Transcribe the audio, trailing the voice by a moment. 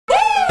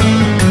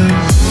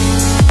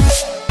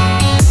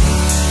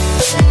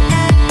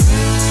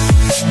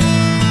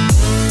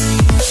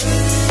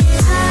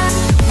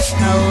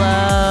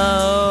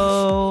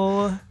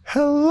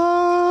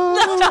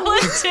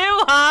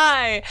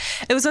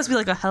It was supposed to be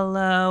like a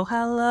hello,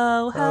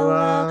 hello,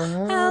 hello,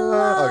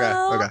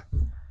 hello. Okay.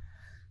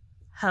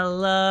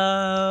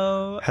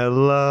 Hello.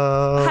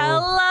 Hello.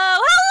 Hello,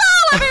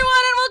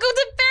 everyone, and welcome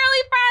to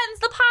Barely Friends,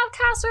 the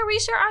podcast where we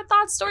share our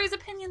thoughts, stories,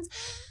 opinions,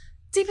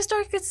 deepest,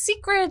 darkest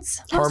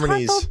secrets,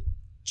 Harmonies. most heartfelt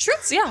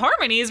truths. Yeah,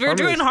 harmonies. We're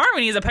doing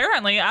harmonies,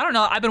 apparently. I don't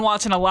know. I've been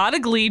watching a lot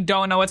of Glee.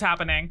 Don't know what's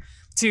happening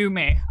to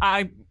me.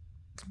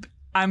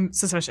 I'm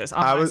suspicious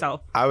of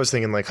myself. I was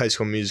thinking like High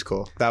School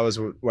Musical. That was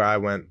where I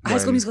went. High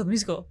School Musical, the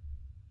musical.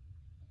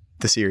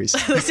 The series.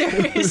 The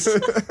series.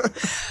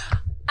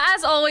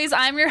 As always,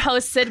 I'm your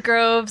host, Sid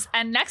Groves,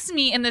 and next to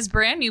me in this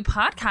brand new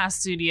podcast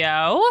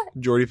studio,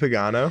 Jordy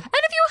Pagano. And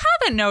if you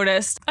haven't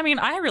noticed, I mean,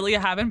 I really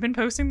haven't been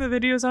posting the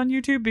videos on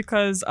YouTube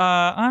because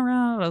I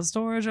ran out of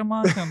storage on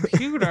my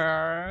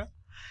computer.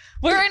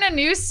 We're in a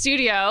new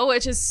studio,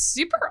 which is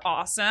super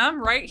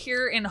awesome, right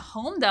here in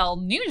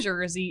Homedale, New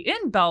Jersey,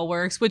 in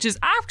Bellworks, which is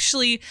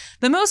actually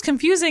the most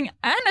confusing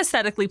and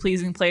aesthetically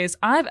pleasing place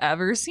I've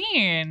ever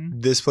seen.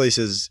 This place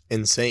is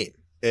insane.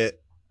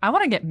 I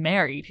want to get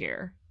married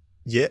here.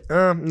 Yeah.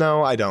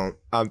 No, I don't.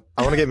 I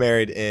want to get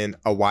married in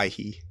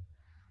Hawaii.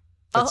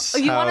 That's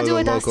you how want to do the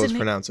a locals destination?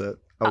 pronounce it.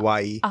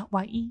 Hawaii.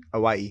 Hawaii.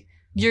 Hawaii.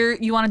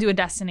 You want to do a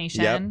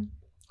destination? Yep.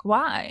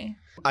 Why?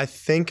 I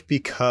think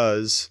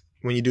because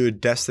when you do a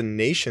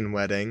destination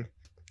wedding,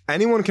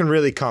 anyone can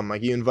really come.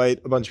 Like you invite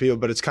a bunch of people,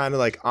 but it's kind of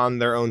like on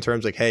their own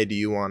terms. Like, hey, do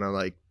you want to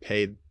like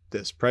pay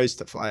this price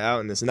to fly out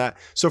and this and that?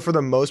 So for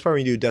the most part,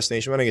 when you do a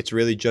destination wedding, it's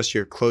really just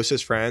your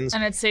closest friends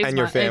And it saves and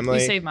your family.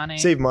 You save money.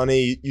 Save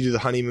money. You do the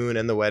honeymoon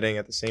and the wedding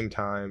at the same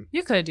time.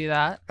 You could do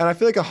that. And I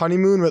feel like a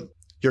honeymoon with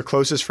your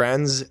closest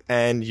friends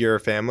and your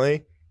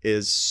family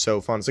is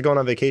so fun. It's like going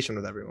on vacation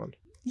with everyone.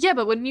 Yeah,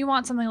 but wouldn't you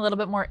want something a little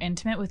bit more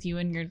intimate with you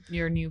and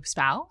your new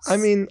spouse? I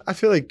mean, I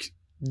feel like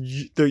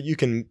you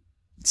can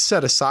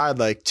set aside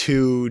like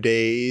 2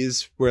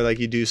 days where like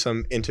you do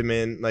some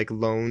intimate like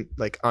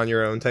like on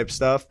your own type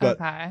stuff. But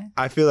okay.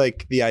 I feel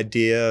like the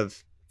idea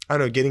of, I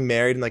don't know, getting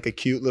married in like a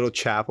cute little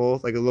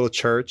chapel, like a little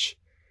church,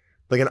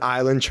 like an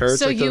island church.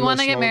 So like you want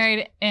to get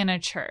married in a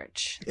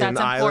church. That's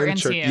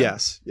important to you.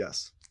 Yes.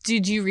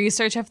 Did you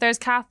research if there's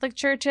Catholic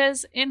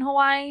churches in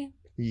Hawaii?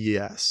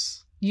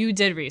 Yes. You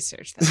did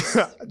research this.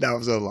 That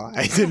was a lie.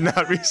 I did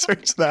not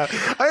research that.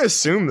 I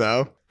assume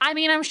though. I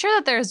mean, I'm sure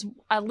that there's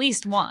at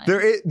least one.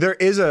 There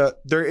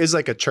is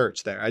like a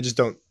church there. I just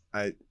don't.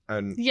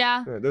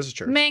 Yeah. There's a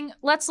church. Ming,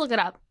 let's look it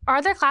up.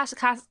 Are there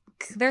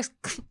there's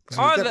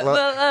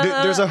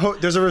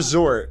there's a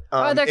resort.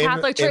 Are there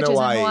Catholic churches in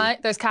Hawaii? Hawaii?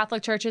 There's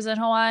Catholic churches in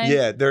Hawaii.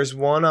 Yeah, there's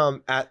one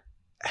at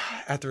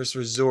this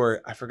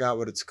resort. I forgot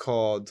what it's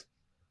called,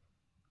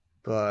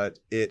 but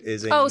it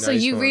is a so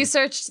nice you one.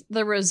 researched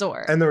the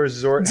resort. And the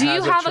resort. Do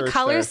you have a church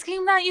color there.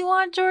 scheme that you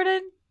want,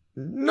 Jordan?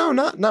 No,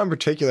 not in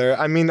particular.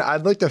 I mean,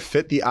 I'd like to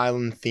fit the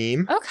island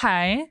theme.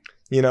 Okay.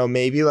 You know,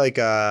 maybe like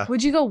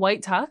Would you go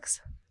white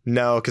tux?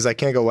 No, because I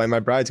can't go white. My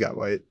bride's got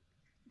white,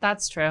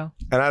 That's true.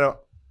 and I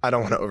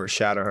don't want to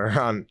overshadow her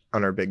on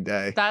her big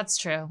day. That's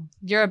true.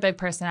 You're a big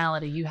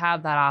personality. You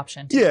have that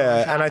option.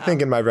 Yeah, and I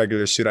think in my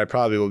regular suit, I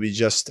probably will be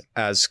just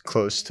as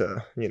close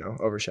to,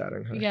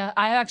 overshadowing her. Yeah,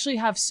 I actually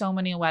have so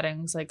many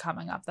weddings like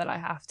coming up that I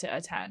have to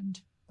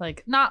attend.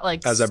 Like not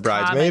like As a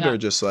bridesmaid or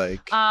just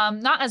like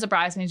not as a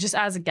bridesmaid, just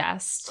as a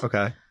guest.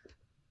 okay.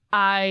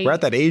 We're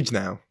at that age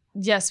now.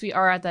 Yes, we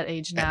are at that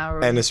age now.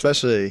 And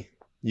especially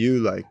you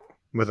like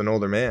with an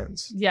older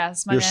man's.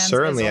 Yes, my You're man's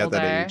certainly is at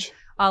that older. age.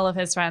 All of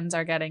his friends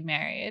are getting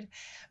married.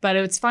 But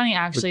it's funny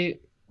actually.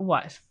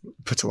 What?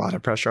 Puts a lot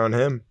of pressure on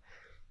him.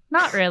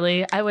 Not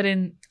really. I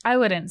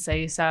wouldn't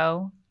say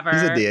so.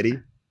 He's a daddy.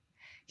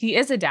 He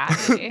is a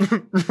daddy.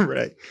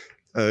 Right.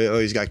 Oh,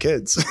 he's got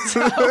kids.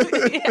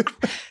 Yeah.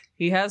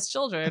 He has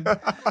children.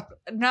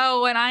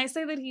 No, when I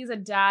say that he's a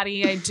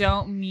daddy, I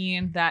don't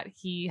mean that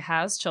he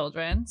has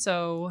children.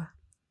 So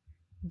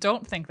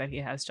don't think that he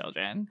has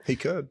children. He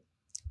could.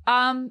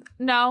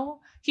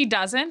 No, he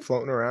doesn't.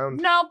 Floating around.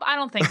 Nope, I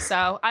don't think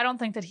so. I don't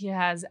think that he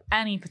has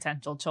any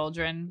potential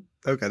children.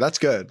 Okay, that's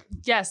good.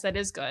 Yes, that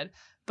is good.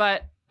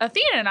 But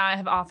Athena and I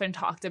have often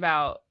talked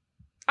about,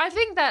 I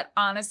think that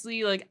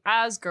honestly, like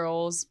as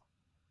girls,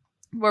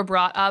 we're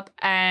brought up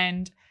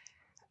and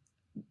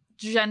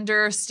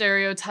gender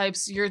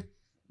stereotypes,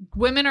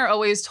 women are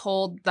always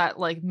told that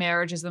like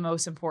marriage is the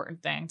most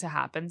important thing to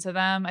happen to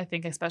them. I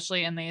think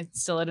especially, and they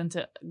instill it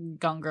into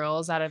young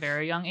girls at a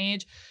very young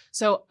age.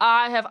 So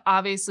I have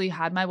obviously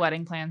had my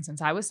wedding plan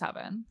since I was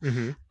 7.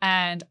 Mm-hmm.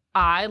 And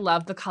I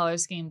love the color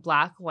scheme,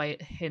 black,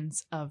 white,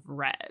 hints of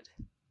red.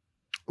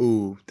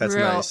 Ooh, that's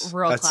nice.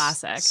 Real That's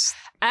classic.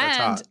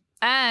 hot.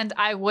 And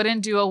I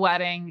wouldn't do a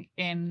wedding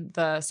in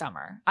the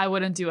summer. I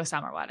wouldn't do a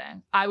summer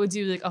wedding. I would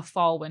do like a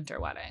fall winter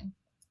wedding.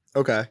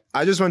 Okay.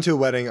 I just went to a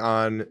wedding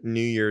on New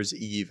Year's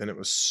Eve and it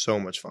was so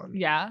much fun.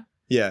 Yeah.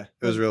 Yeah,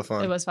 it was real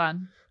fun. It was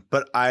fun.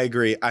 But I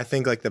agree. I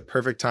think like the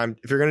perfect time,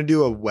 if you're going to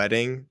do a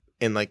wedding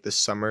in like the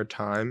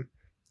summertime,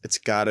 it's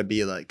got to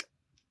be like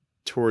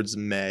towards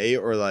May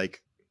or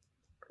like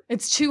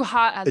It's too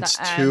hot at It's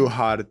the end. too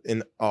hot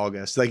in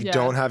August. Like, Yeah.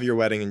 don't have your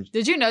wedding in.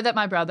 Did you know that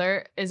my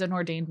brother is an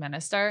ordained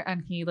minister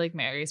and he like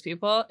marries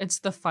people? It's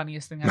the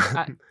funniest thing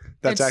ever.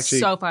 That's it's actually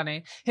so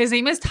funny. His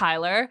name is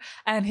Tyler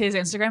and his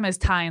Instagram is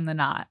Tying the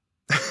Knot.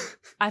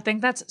 I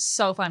think that's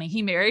so funny.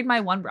 He married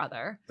my one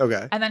brother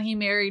okay. and then he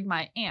married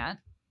my aunt.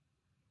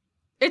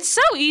 It's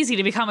so easy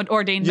to become an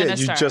ordained Yeah,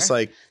 minister. you just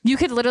like You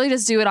could literally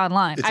just do it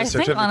online. It's a I think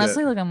certificate.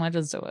 honestly, like I might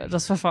just do it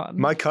just for fun.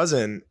 my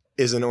cousin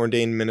is an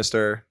ordained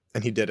minister,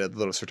 and he did a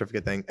little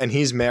certificate thing, and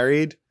he's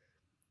married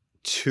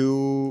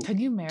to Can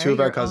you marry two of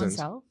our your cousins. own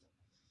self?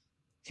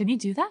 Can you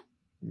do that?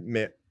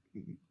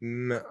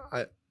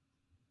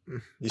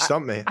 You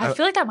stumped me. I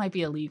feel like that might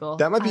be illegal.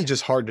 that might be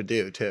just hard to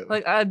do too.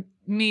 like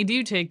me.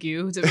 Do take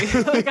you to be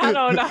like I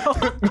don't know.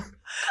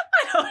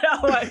 I don't know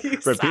what you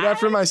Repeat said.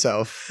 after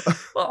myself.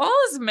 Well, all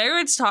this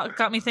marriage talk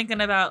got me thinking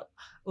about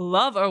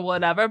love or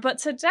whatever. But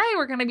today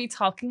we're going to be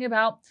talking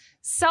about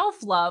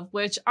self-love,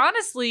 which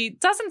honestly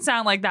doesn't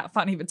sound like that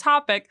fun of a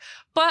topic.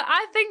 But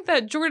I think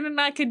that Jordan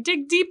and I could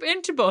dig deep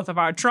into both of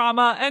our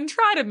trauma and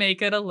try to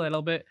make it a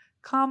little bit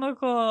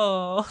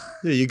comical.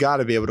 Yeah, you got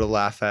to be able to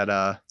laugh at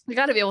You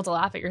got to be able to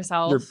laugh at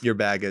yourself. your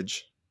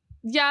baggage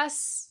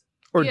Yes.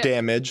 or Yeah.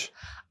 damage.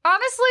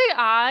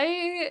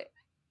 Honestly,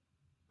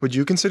 Would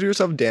you consider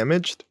yourself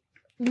damaged?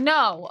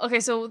 no. Okay,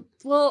 so,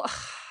 well,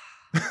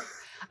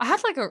 I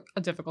had like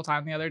a difficult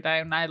time the other day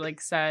and I like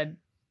said,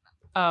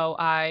 oh,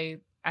 I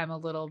am a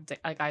little,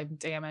 like I'm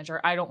damaged or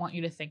I don't want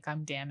you to think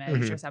I'm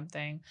damaged Mhm. or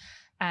something.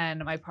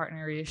 And my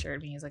partner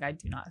reassured me. He's like, I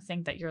do not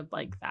think that you're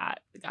like that.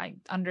 Like, I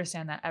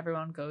understand that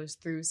everyone goes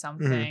through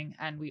something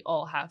and we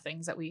all have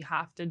things that we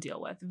have to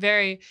deal with.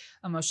 Very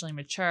emotionally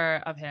mature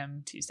of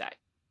him to say,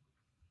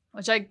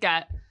 which I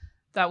get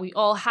that we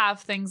all have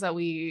things that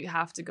we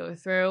have to go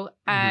through.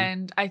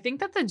 And I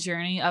think that the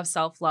journey of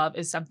self-love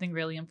is something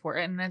really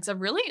important. And it's a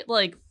really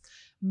like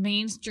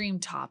mainstream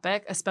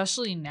topic,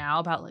 especially now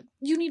about like,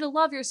 you need to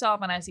love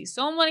yourself. And I see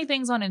so many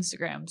things on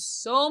Instagram,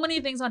 so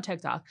many things on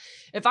TikTok.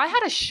 If I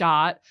had a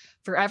shot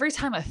for every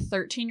time a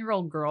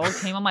 13-year-old girl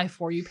came on my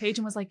For You page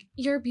and was like,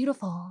 you're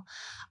beautiful,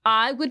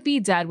 I would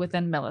be dead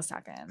within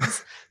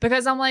milliseconds.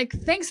 Because I'm like,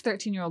 thanks,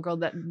 13-year-old girl,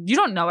 that you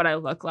don't know what I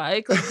look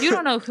like. Like, you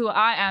don't know who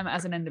I am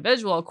as an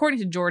individual. According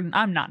to Jordan,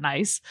 I'm not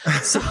nice.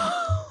 So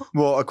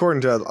Well,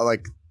 according to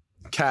like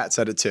Kat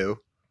said it too.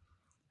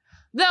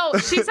 no,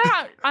 she said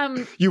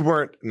I'm You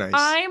weren't nice.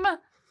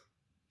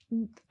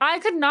 I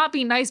could not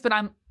be nice, but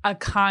I'm a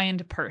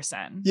kind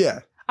person. yeah.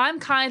 I'm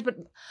kind, but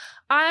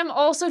I'm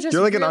also just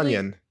You're like an really-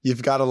 onion.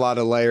 You've got a lot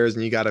of layers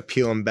and you got to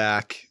peel them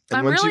back. And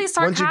I'm once really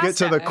once you get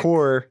to the sarcastic.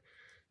 core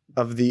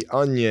of the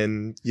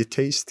onion, you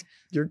taste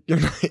you're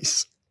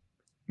nice.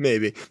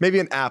 Maybe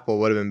an apple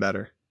would have been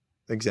better.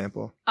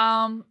 Example.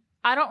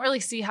 I don't really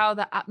see how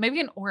that. Maybe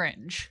an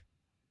orange.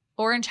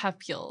 Orange have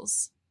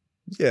peels.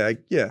 Yeah.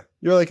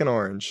 You're like an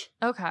orange.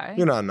 Okay.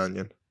 You're not an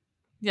onion.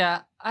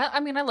 Yeah.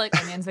 I mean, I like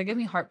onions. They give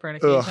me heartburn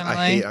Ugh, occasionally.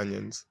 I hate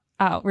onions.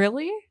 Oh,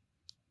 really?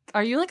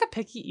 Are you like a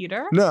picky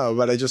eater? No,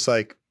 but I just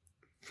like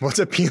what's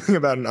appealing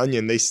about an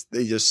onion? They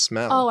just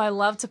smell. Oh, I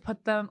love to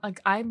put them. Like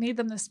I made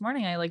them this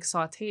morning. I like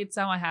sauteed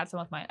some. I had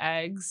some with my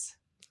eggs.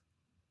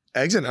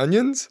 Eggs and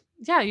onions?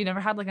 Yeah, you never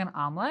had like an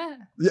omelet?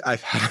 Yeah,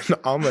 I've had an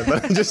omelet,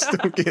 but I just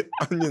don't get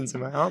onions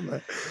in my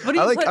omelet. What do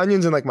you I like put?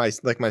 onions in like my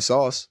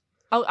sauce.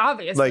 Oh,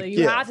 obviously, like,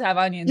 you yeah. have to have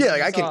onions. Yeah,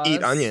 in like your I can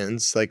eat sauce.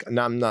 onions. Like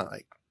no, I'm not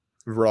like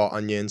raw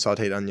onion,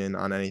 sauteed onion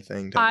on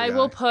anything. type of I guy.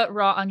 will put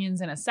raw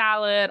onions in a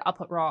salad. I'll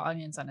put raw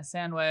onions on a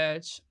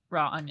sandwich.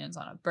 Raw onions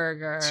on a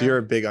burger. So you're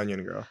a big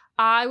onion girl.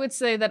 I would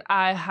say that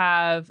I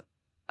have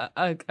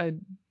a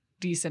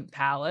decent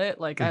palate.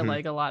 Like I Mhm.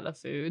 like a lot of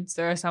foods.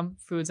 There are some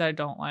foods I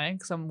don't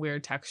like, some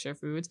weird texture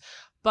foods,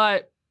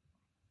 but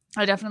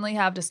I definitely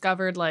have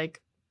discovered like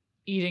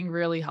eating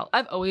really healthy.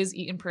 I've always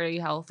eaten pretty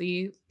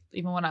healthy,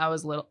 even when I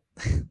was little.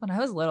 When I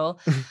was little,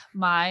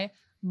 my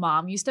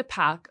mom used to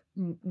pack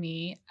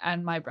me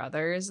and my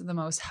brothers the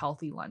most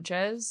healthy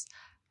lunches.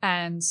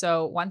 And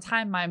so one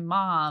time my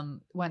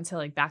mom went to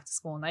like back to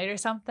school night or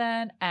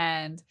something,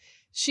 and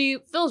she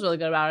feels really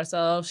good about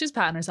herself. She's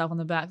patting herself on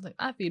the back, like,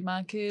 I feed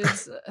my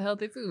kids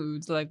healthy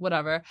foods, like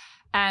whatever.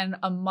 And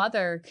a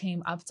mother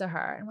came up to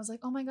her and was like,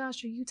 oh my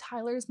gosh, are you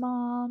Tyler's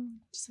mom?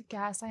 She's like,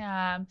 yes, I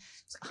am.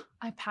 She's like,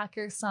 I pack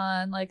your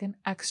son like an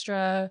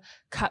extra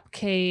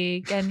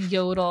cupcake and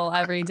yodel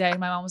every day.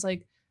 My mom was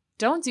like,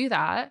 don't do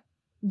that.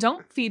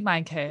 Don't feed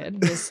my kid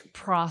this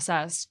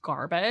processed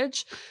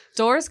garbage.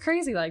 Dora's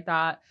crazy like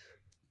that.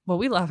 Well,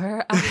 we love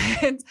her.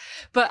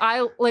 But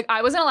I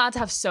wasn't allowed to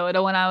have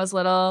soda when I was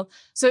little.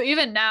 So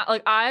even now,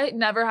 like I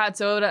never had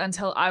soda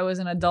until I was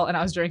an adult and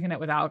I was drinking it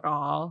with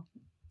alcohol.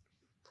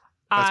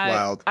 That's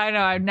wild. I know.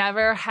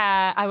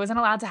 I wasn't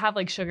allowed to have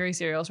like sugary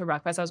cereals for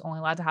breakfast. I was only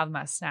allowed to have them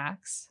as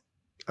snacks.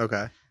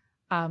 Okay.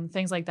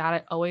 Things like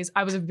that. I was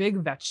a big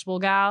vegetable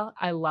gal.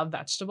 I love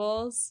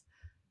vegetables.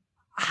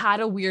 I had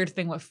a weird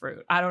thing with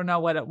fruit. I don't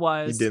know what it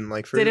was. You didn't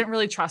like fruit? Didn't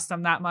really trust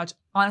them that much.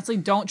 Honestly,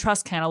 don't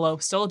trust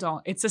cantaloupe. Still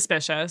don't. It's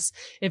suspicious.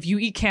 If you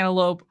eat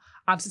cantaloupe,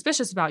 I'm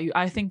suspicious about you.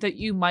 I think that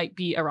you might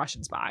be a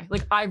Russian spy.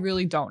 Like, I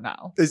really don't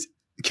know.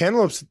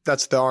 Cantaloupes,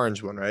 that's the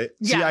orange one, right?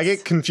 See, I Yes.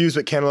 get confused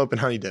with cantaloupe and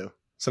honeydew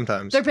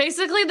sometimes. They're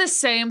basically the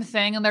same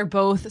thing, and they're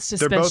both suspicious.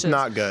 They're both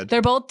not good.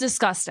 They're both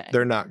disgusting.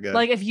 They're not good.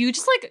 Like, if you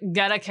just like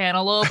get a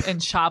cantaloupe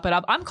and chop it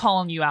up, I'm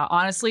calling you out.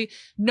 Honestly,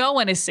 no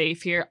one is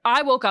safe here.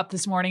 I woke up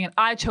this morning and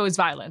I chose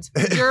violence.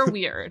 You're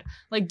weird.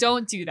 Like,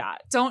 don't do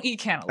that. Don't eat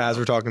cantaloupe. As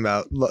we're talking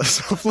about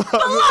self-love.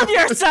 Love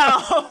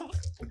yourself.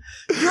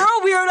 You're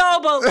a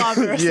weirdo, but love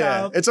Yeah,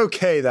 yourself. it's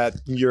okay that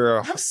you're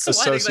a I'm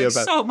sweating like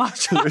sociopath. so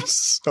much. You're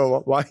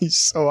so, why are you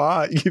so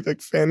hot? You keep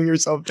like fanning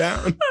yourself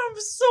down. I'm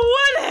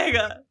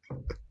sweating.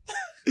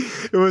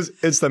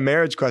 It's the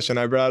marriage question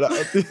I brought up.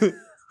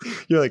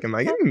 You're like, am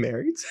I getting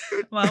married?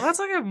 Well, that's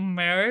like I'm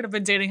married. I've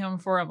been dating him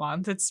for a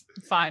month. It's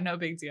fine. No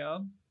big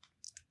deal.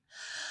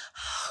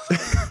 I'm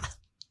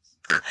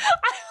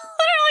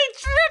literally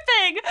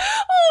dripping.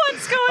 Oh,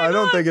 what's going on? I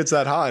don't think it's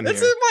that hot in It's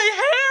here. in my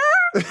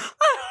hair.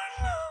 I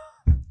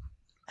don't know.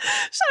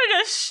 Should I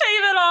just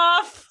shave it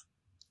off?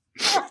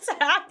 What's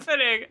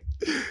happening?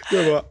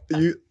 Yeah, well,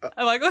 you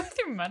Am I going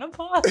through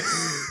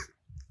menopause?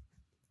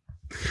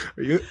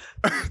 are you?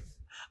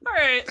 All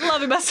right,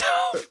 loving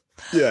myself.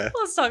 Yeah.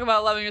 Let's talk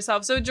about loving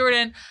yourself. So,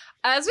 Jordan,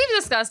 as we've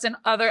discussed in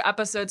other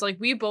episodes, like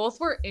we both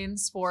were in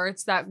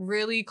sports that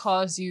really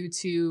cause you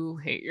to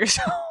hate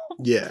yourself.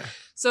 Yeah.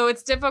 So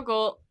it's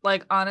difficult,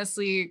 like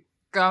honestly,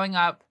 growing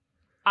up,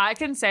 I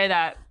can say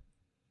that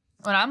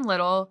when I'm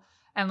little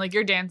and like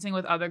you're dancing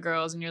with other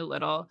girls and you're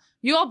little,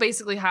 you all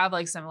basically have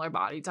like similar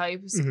body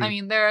types. Mhm. I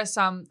mean, there are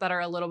some that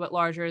are a little bit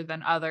larger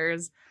than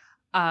others.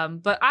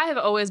 But I have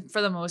always,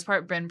 for the most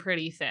part, been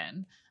pretty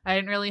thin. I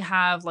didn't really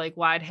have like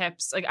wide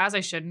hips, like as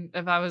I shouldn't.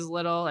 If I was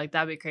little, like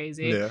that'd be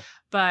crazy. Yeah.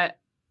 But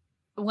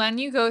when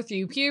you go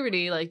through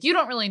puberty, like you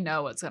don't really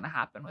know what's going to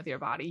happen with your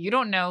body. You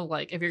don't know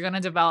like if you're going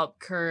to develop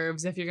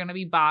curves, if you're going to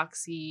be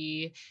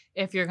boxy,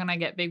 if you're going to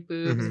get big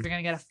boobs, Mhm. if you're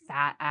going to get a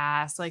fat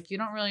ass. Like you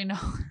don't really know.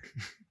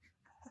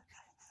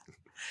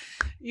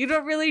 You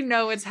don't really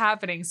know what's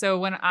happening. So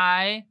when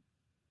I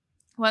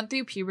went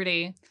through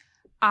puberty,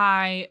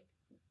 I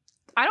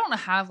don't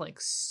have like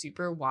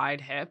super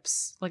wide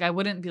hips. Like I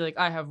wouldn't be like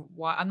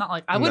I'm not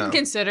like I wouldn't No.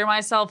 consider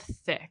myself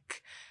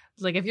thick.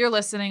 Like if you're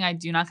listening, I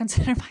do not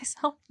consider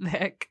myself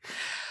thick,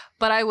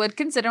 but I would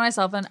consider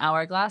myself an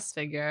hourglass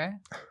figure.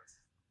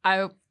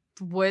 I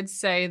would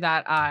say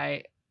that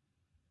I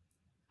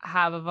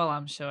have a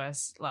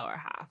voluptuous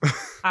lower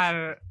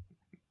half.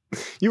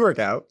 You work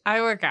out.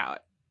 I work out.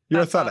 You're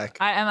That's all. athletic.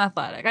 I am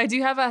athletic. I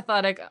do have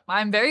athletic.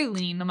 I'm very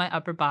lean in my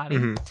upper body.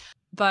 Mhm.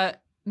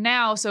 But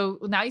now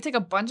you take a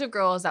bunch of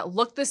girls that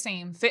look the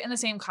same, fit in the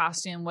same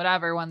costume,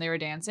 whatever, when they were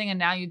dancing, and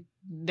now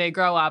they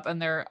grow up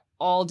and they're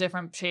all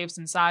different shapes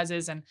and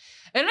sizes, and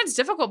it's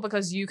difficult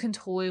because you can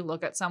totally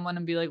look at someone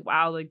and be like,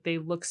 wow, like they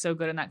look so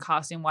good in that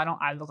costume. Why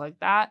don't I look like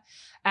that?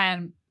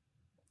 And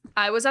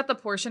I was at the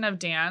portion of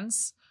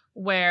dance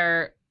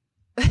where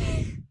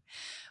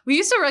we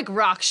used to like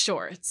rock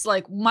shorts.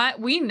 Like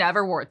we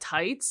never wore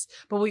tights,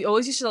 but we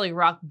always used to like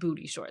rock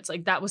booty shorts.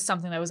 Like that was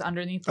something that was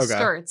underneath the Okay.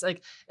 skirts.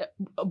 Like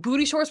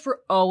booty shorts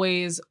were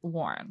always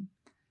worn.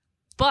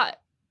 But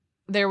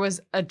there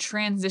was a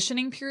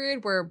transitioning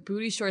period where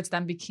booty shorts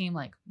then became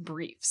like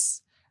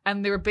briefs.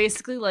 And they were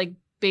basically like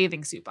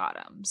bathing suit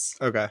bottoms.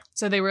 Okay.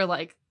 So they were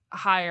like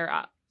higher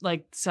up.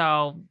 Like,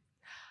 so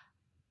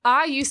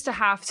I used to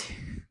have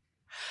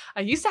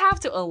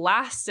to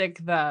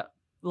elastic the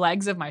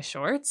legs of my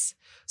shorts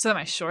so that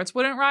my shorts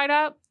wouldn't ride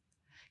up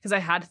because I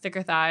had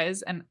thicker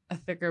thighs and a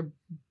thicker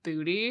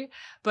booty.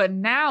 But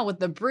now with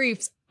the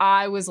briefs,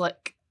 I was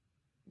like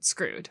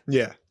screwed.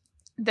 Yeah.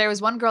 There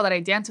was one girl that I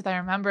danced with. I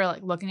remember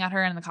like looking at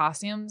her in the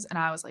costumes and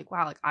I was like,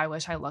 wow, like I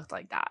wish I looked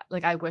like that.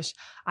 Like I wish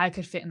I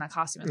could fit in that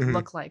costume and Mhm.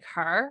 look like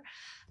her.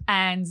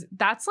 And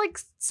that's like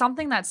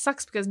something that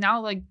sucks because now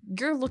like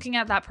you're looking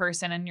at that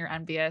person and you're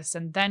envious,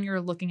 and then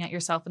you're looking at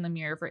yourself in the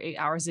mirror for 8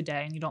 hours a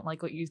day and you don't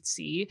like what you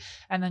see.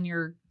 And then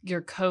your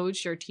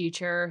coach, your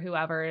teacher,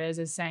 whoever it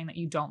is saying that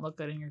you don't look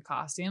good in your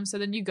costume. So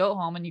then you go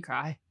home and you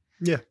cry.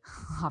 Yeah.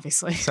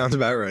 Obviously. Sounds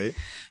about right.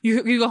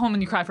 You go home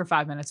and you cry for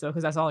 5 minutes though,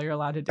 because that's all you're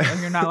allowed to do, and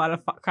you're not allowed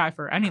to cry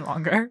for any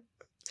longer.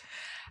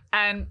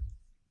 And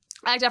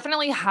I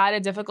definitely had a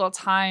difficult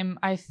time,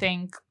 I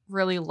think,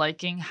 really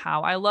liking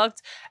how I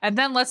looked. And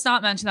then let's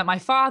not mention that my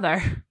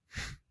father,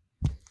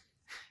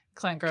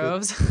 Clint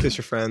Groves, Kiss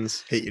your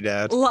friends. Hate your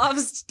dad.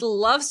 loves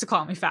to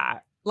call me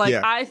fat. Like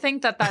Yeah. I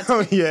think that's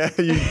Oh yeah.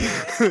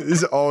 This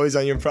is always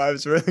on your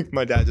privates. Like,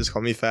 my dad just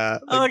called me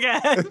fat. Like,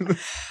 okay.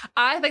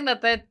 I think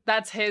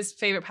that's his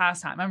favorite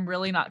pastime. I'm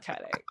really not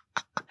kidding.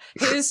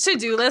 His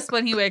to-do list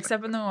when he wakes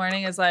up in the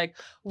morning is like,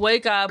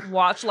 wake up,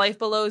 watch Life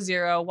Below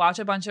Zero, watch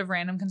a bunch of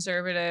random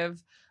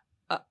conservative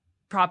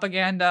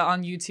propaganda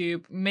on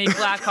YouTube, make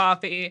black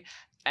coffee,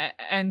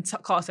 and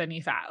call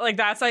Sydney fat. Like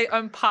that's like,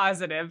 I'm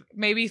positive.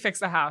 Maybe fix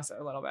the house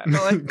a little bit,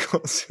 but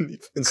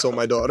like insult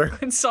my daughter.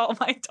 insult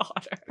my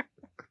daughter.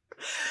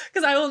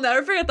 Because I will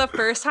never forget the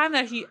first time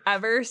that he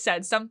ever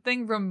said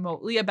something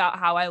remotely about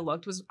how I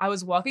looked was I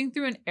was walking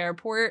through an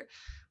airport.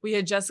 We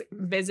had just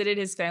visited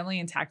his family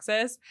in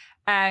Texas,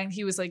 and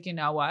he was like, you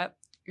know what?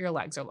 Your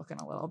legs are looking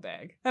a little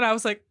big. And I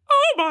was like,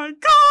 oh my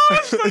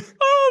gosh, like,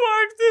 oh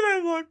my,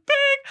 do they look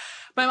big?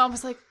 My mom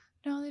was like,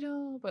 no, they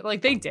don't. But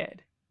like they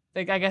did.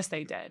 Like I guess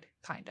they did,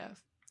 kind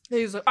of.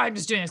 He was like, I'm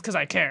just doing this because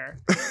I care.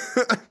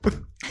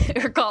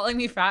 You're calling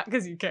me fat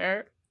because you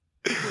care.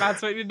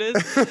 That's what it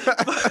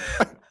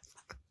is.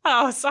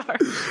 Oh, sorry.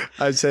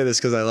 I'd say this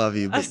because I love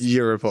you, but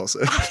you're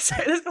repulsive. I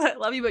say this because I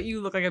love you, but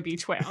you look like a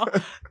beach whale.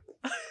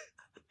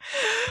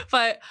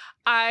 But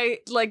I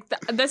like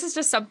this is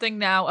just something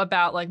now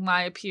about like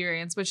my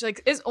appearance, which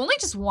like is only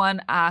just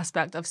one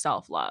aspect of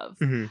self-love.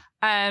 Mm-hmm.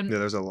 And yeah,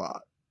 there's a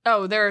lot.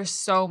 Oh, there's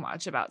so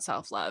much about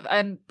self-love.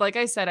 And like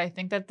I said, I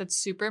think that that's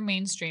super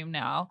mainstream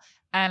now.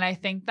 And I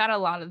think that a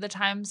lot of the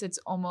times it's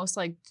almost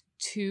like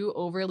too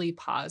overly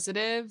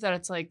positive that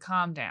it's like,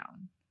 calm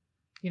down.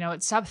 You know,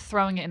 stop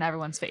throwing it in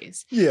everyone's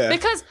face. Yeah.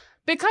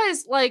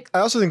 Because like I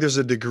also think there's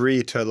a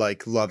degree to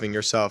like loving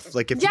yourself.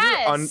 Like if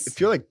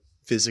you're like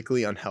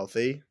physically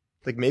unhealthy,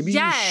 like maybe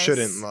you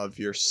shouldn't love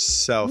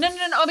yourself. No.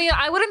 I mean,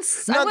 I wouldn't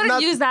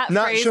use that phrasing.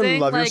 Not shouldn't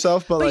love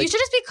yourself, but like you should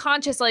just be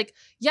conscious. Like,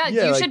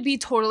 you should be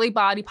totally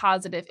body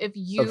positive. If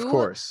you, of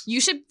course, you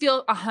should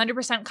feel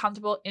 100%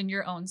 comfortable in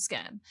your own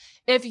skin.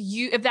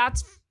 If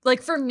that's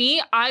like for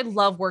me, I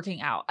love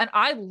working out and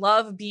I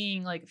love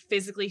being like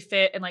physically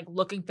fit and like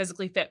looking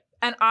physically fit.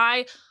 And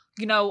I,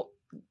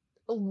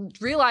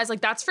 realize like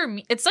that's for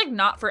me. It's like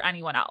not for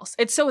anyone else.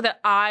 It's so that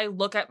I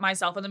look at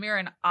myself in the mirror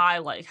and I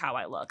like how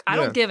I look. I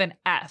don't give an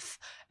F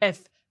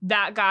if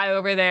that guy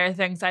over there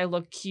thinks I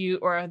look cute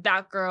or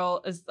that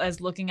girl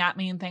is looking at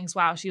me and thinks,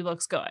 wow, she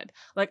looks good.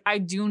 Like I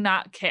do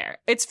not care.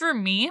 It's for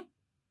me.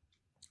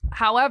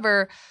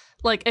 However,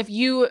 like if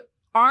you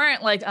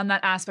aren't like on that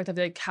aspect of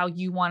like how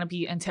you want to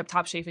be in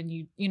tip-top shape and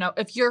you know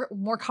if you're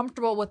more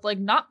comfortable with like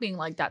not being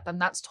like that, then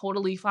that's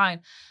totally fine.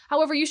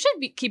 However, you should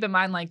keep in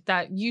mind like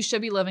that you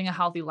should be living a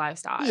healthy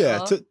lifestyle.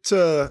 Yeah,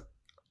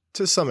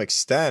 to some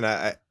extent,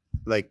 I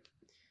like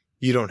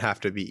you don't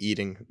have to be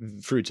eating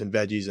fruits and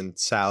veggies and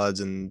salads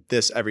and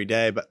this every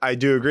day, but I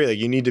do agree like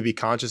you need to be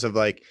conscious of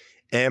like,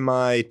 am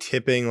I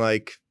tipping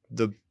like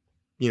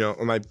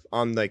am I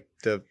on like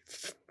the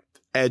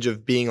edge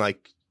of being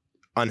like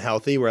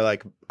unhealthy where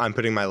like I'm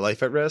putting my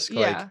life at risk?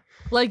 Yeah.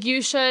 Like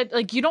you should,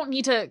 like you don't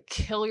need to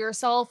kill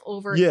yourself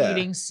over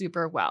eating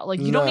super well. Like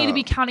you don't need to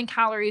be counting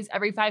calories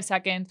every 5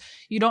 seconds.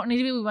 You don't need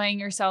to be weighing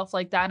yourself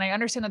like that. And I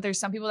understand that there's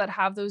some people that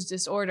have those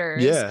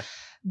disorders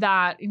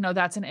that,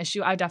 that's an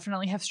issue. I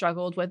definitely have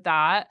struggled with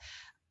that.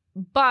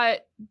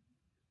 But,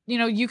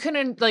 you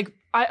can like,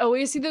 I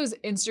always see those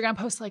Instagram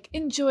posts like,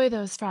 enjoy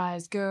those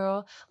fries,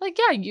 girl. Like,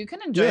 yeah, you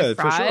can enjoy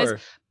fries. For sure.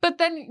 But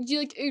then you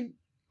like,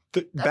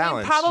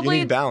 balance. I mean, you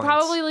need balance.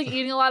 probably like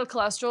eating a lot of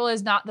cholesterol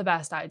is not the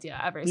best idea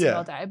every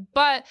single day.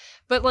 But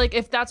like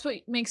if that's what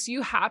makes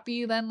you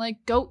happy, then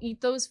like go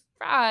eat those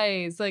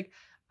fries. Like,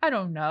 I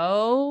don't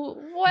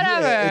know.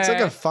 Whatever. Yeah, it's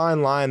like a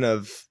fine line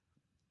of,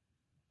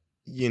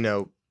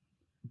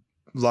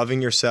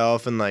 loving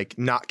yourself and like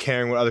not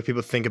caring what other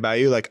people think about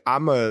you. Like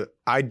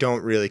I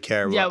don't really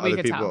care what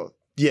other people. Tell.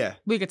 Yeah.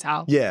 We could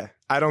tell. Yeah.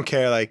 I don't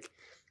care. Like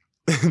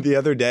the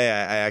other day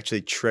I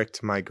actually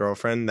tricked my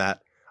girlfriend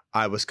that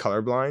I was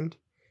colorblind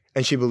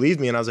and she believed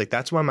me. And I was like,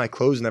 that's why my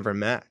clothes never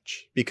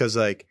match because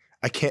like,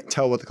 I can't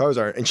tell what the colors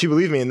are. And she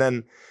believed me. And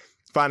then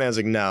finally I was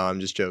like, no, I'm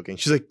just joking.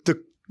 She's like,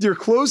 your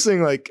clothes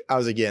thing. Like, I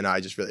was like, yeah, no, I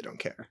just really don't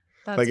care.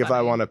 That's like funny. If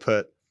I want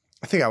to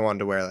I think I wanted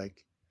to wear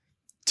like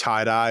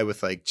tie dye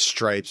with like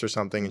stripes or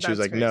something. And she was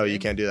like, crazy. No, you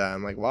can't do that.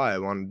 I'm like, why? I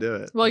want to do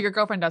it. Well, your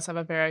girlfriend does have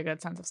a very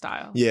good sense of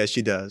style. Yeah,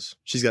 she does.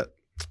 She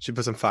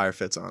put some fire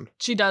fits on.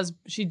 She does.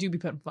 She do be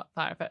putting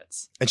fire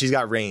fits. And she's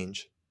got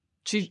range.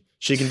 She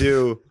can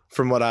do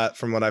from what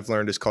I've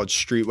learned is called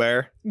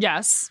streetwear.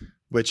 Yes.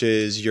 Which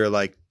is you're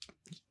like,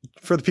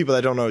 for the people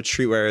that don't know what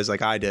streetwear is,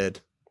 like I did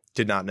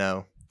not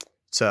know.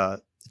 It's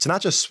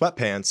not just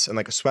sweatpants and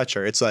like a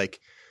sweatshirt. It's like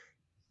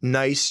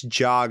nice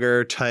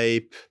jogger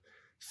type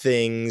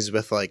things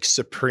with like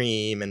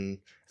Supreme and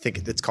I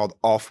think it's called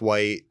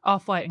Off-White.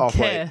 Off-White.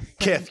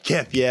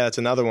 Kith. Yeah, it's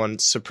another one.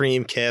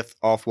 Supreme, Kith,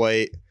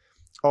 Off-White.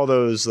 All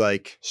those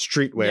like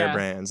streetwear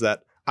brands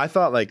that I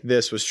thought like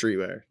this was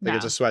streetwear. Like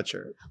it's a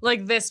sweatshirt.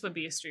 Like this would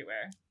be a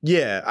streetwear.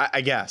 Yeah,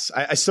 I guess.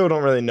 I still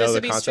don't really know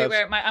the concept. This would be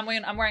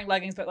streetwear. I'm wearing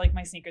leggings, but like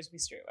my sneakers would be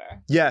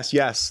streetwear.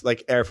 Yes.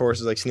 Like Air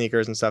Forces, like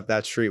sneakers and stuff.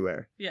 That's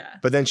streetwear. Yeah.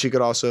 But then she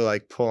could also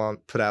like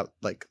put out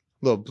like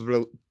little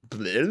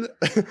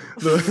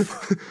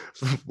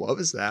what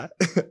was that?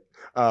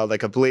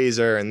 Like a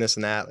blazer and this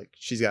and that. Like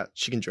she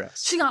can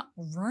dress. She got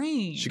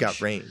range.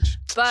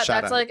 But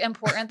Shout that's out. like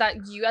important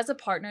that you as a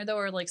partner though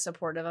are like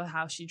supportive of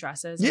how she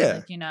dresses.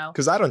 Yeah. And, like,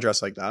 because I don't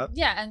dress like that.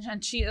 Yeah,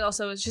 and she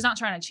also she's not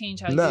trying to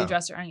change how you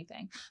dress or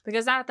anything.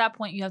 Because at that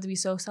point you have to be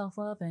so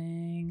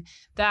self-loving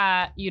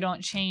that you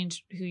don't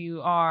change who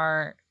you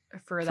are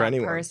for that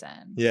anyone.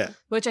 person. Yeah.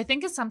 Which I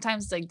think is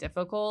sometimes like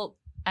difficult.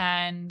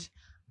 And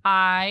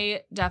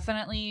I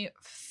definitely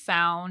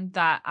found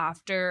that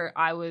after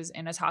I was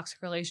in a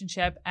toxic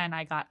relationship and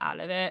I got out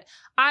of it,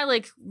 I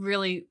like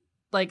really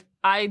like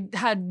I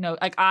had no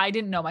like I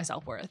didn't know my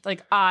self-worth.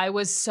 Like I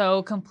was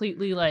so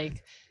completely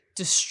like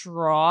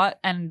distraught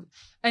and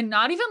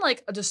not even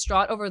like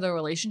distraught over the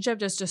relationship,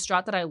 just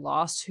distraught that I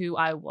lost who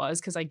I was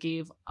because I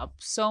gave up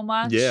so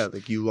much. Yeah,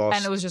 like you lost.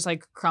 And it was just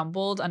like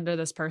crumbled under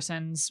this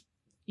person's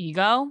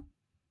ego.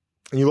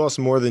 And you lost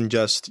more than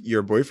just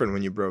your boyfriend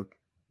when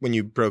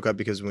you broke up,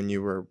 because when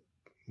you were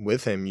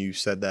with him, you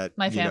said that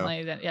my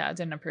family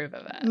didn't approve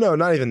of it. No,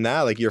 not even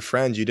that. Like your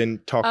friends, you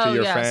didn't talk to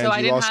your friends. So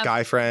you lost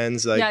guy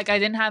friends. Like I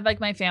didn't have like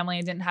my family,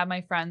 I didn't have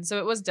my friends, so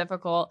it was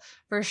difficult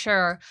for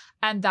sure.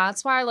 And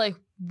that's why like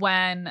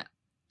when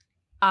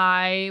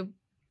I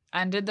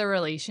ended the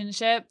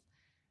relationship,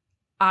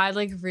 I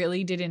like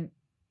really didn't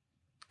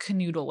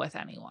canoodle with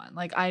anyone.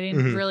 Like I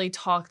didn't really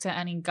talk to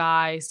any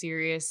guy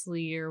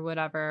seriously or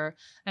whatever.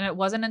 And it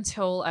wasn't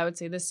until I would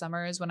say this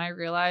summer is when I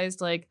realized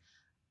like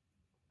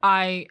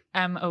I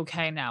am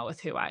okay now with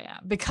who I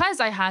am, because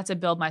I had to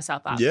build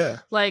myself up. Yeah.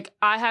 Like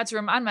I had to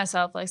remind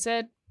myself, like I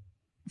said,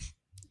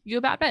 you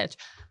a bad bitch.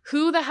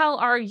 Who the hell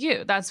are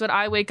you? That's what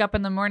I wake up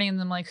in the morning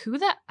and I'm like, who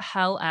the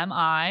hell am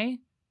I?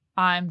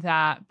 I'm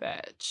that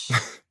bitch.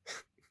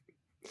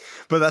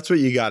 But that's what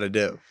you got to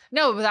do.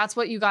 No, but that's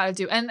what you got to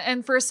do.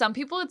 And for some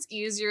people, it's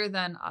easier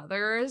than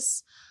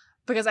others,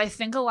 because I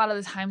think a lot of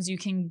the times you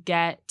can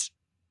get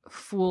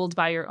fooled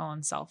by your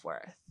own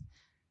self-worth.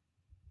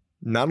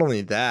 Not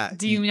only that.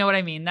 Do you know what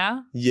I mean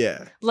now?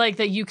 Yeah. Like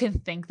that you can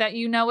think that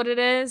you know what it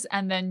is,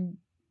 and then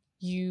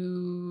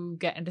you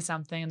get into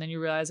something and then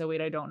you realize, oh,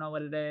 wait, I don't know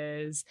what it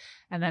is.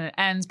 And then it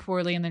ends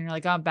poorly. And then you're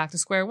like, oh, I'm back to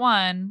square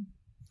one.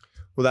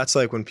 Well, that's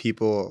like when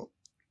people,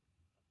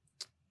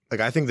 like,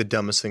 I think the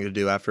dumbest thing to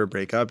do after a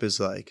breakup is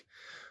like,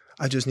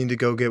 I just need to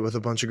go get with a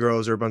bunch of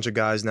girls or a bunch of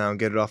guys now and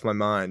get it off my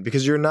mind,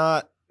 because you're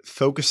not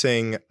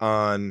focusing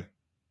on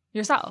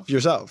yourself.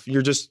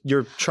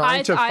 You're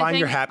trying to find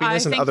your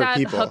happiness in other people. I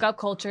think that hookup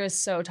culture is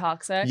so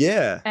toxic.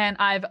 Yeah. And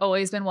I've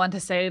always been one to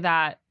say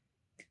that,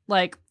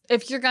 like,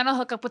 if you're gonna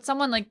hook up with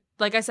someone,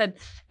 like I said,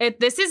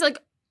 this is like,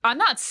 I'm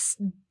not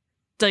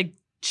like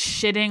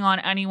shitting on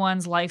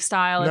anyone's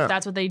lifestyle if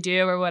that's what they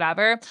do or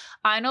whatever.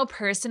 I know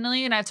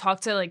personally, and I've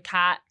talked to like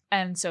Kat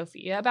and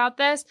Sophia about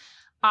this.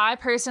 I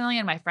personally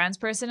and my friends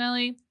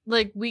personally,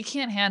 like, we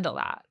can't handle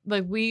that.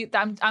 Like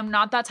I'm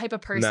not that type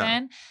of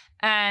person.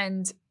 No.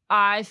 And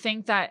I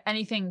think that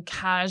anything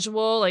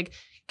casual, like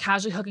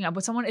casually hooking up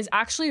with someone, is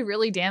actually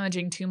really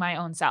damaging to my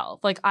own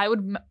self. Like I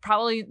would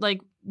probably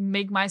like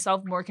make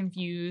myself more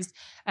confused,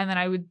 and then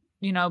I would,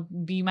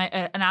 be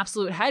an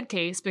absolute head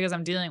case because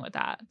I'm dealing with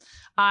that.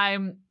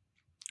 I'm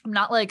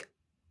not like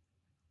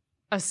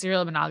a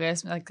serial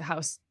monogamous, like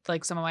how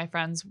like some of my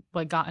friends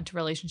like got into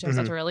relationships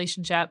after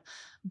relationship,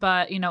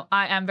 but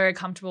I am very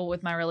comfortable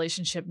with my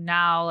relationship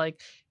now. Like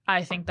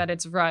I think that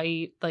it's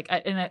right. Like,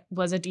 and it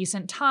was a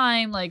decent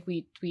time. Like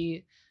we.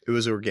 It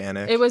was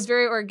organic. It was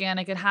very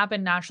organic. It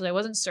happened naturally. I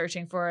wasn't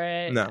searching for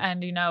it. No. And,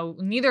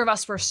 neither of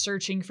us were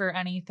searching for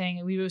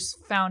anything. We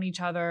just found each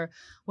other,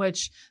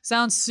 which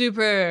sounds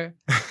super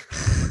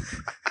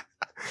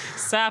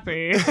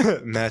sappy.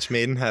 Match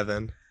made in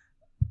heaven.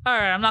 All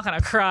right, I'm not going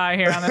to cry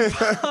here on this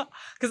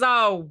because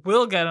I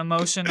will get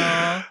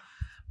emotional.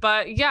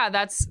 But yeah,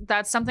 that's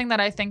something that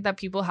I think that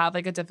people have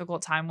like a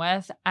difficult time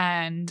with.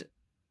 And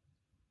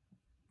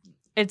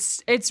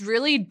it's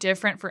really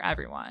different for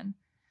everyone.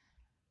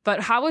 But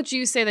how would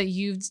you say that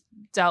you've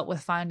dealt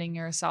with finding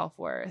your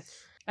self-worth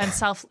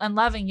and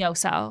loving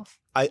yourself?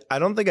 I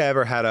don't think I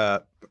ever had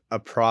a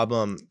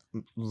problem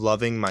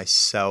loving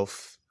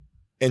myself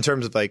in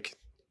terms of like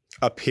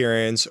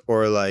appearance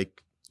or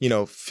like,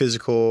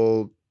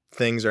 physical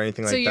things or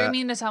anything like that. So you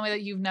mean to tell me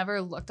that you've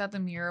never looked at the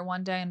mirror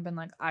one day and been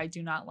like, I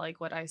do not like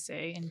what I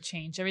say, and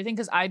changed everything?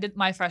 Because I did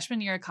my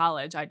freshman year of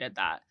college. I did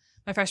that.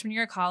 My freshman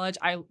year of college,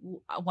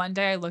 one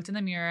day I looked in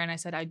the mirror and I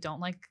said, I don't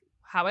like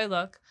how I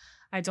look.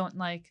 I don't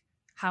like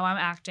how I'm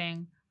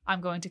acting.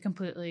 I'm going to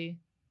completely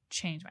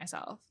change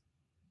myself.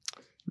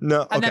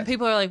 No, okay. And then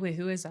people are like, wait,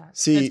 who is that?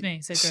 See, that's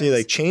me. See,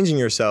 like changing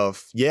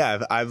yourself.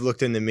 Yeah, I've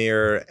looked in the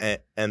mirror and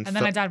then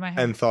I dyed my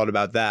hair and thought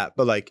about that.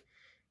 But like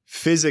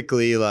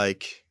physically,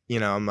 like,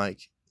 I'm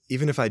like,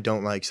 even if I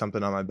don't like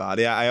something on my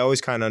body, I always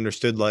kind of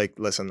understood like,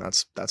 listen,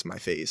 that's my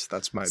face.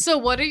 That's my. So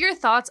what are your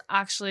thoughts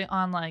actually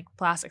on like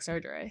plastic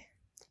surgery?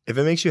 If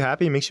it makes you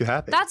happy, it makes you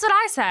happy. That's what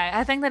I say.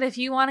 I think that if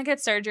you want to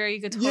get surgery,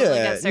 you could totally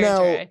get surgery.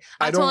 Now,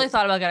 I totally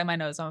thought about getting my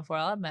nose done before.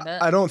 I'll admit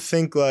it. I don't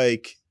think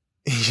like,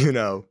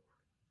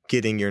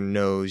 getting your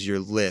nose, your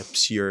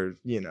lips, your,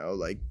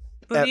 like.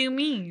 What do you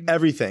mean?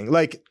 Everything.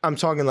 Like, I'm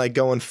talking like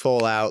going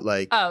full out,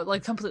 like. Oh,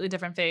 like completely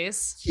different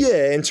face?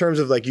 Yeah, in terms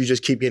of like you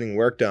just keep getting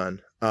work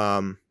done,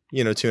 to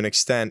an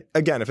extent.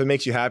 Again, if it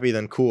makes you happy,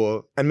 then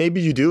cool. And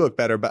maybe you do look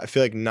better, but I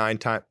feel like 9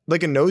 times,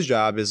 like a nose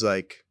job is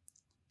like,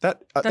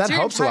 that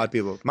helps a lot of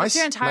people. My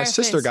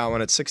sister face. got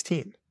one at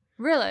 16.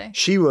 Really?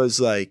 She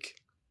was like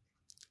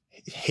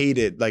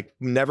hated, like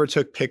never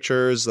took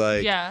pictures,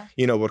 like,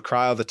 would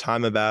cry all the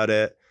time about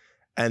it.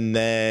 And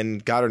then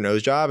got her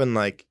nose job, and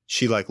like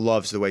she like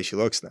loves the way she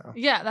looks now.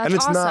 Yeah, that's and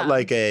it's awesome. Not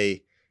like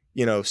a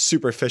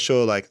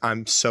superficial like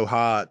I'm so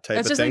hot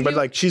type of thing, but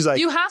like she's like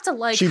you have to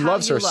like she how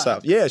loves you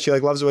herself. look. Yeah, she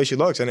like loves the way she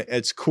looks, and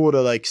it's cool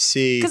to like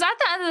see. Because at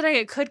the end end of the day,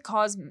 it could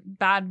cause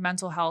bad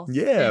mental health.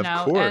 Yeah, you know?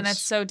 of course. And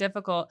it's so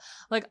difficult.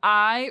 Like,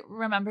 I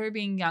remember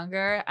being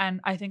younger,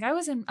 and I think I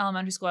was in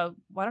elementary school.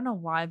 I don't know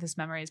why this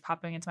memory is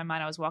popping into my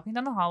mind. I was walking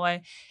down the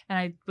hallway, and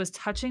I was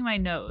touching my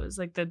nose,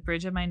 like the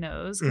bridge of my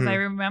nose, because I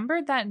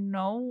remembered that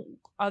no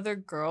other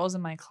girls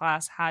in my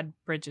class had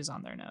bridges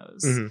on their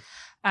nose.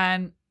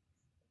 And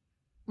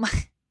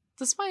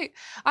despite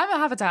I'm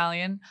half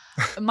Italian,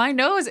 my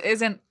nose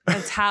isn't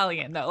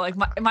Italian though. Like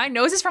my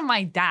nose is from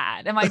my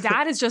dad, and my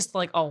dad is just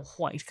like a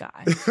white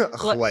guy.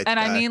 White and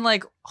guy. I mean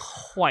like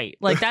white.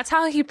 Like that's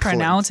how he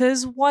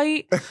pronounces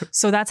white.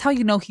 So that's how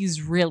you know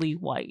he's really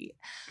white.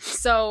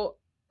 So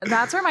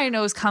that's where my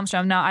nose comes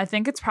from. Now I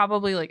think it's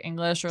probably like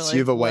English or like. So you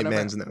have a white whatever.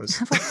 man's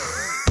nose.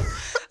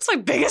 It's my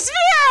biggest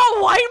fear,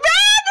 a white man.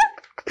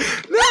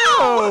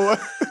 No.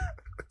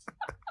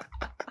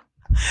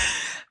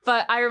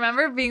 But I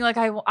remember being like,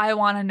 I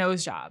want a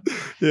nose job.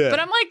 Yeah. But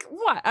I'm like,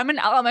 what? I'm in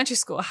elementary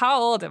school.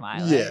 How old am I?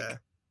 Like, yeah.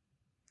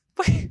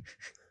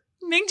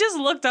 Ming just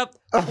looked up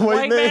A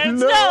white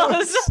man's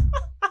nose.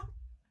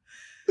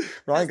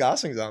 Ryan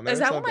Gosling's on there. Is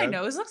that what my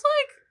nose looks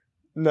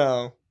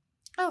No.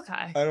 like?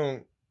 Okay. I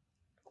don't.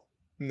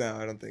 No,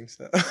 I don't think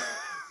so.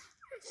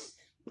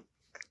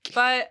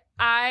 But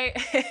I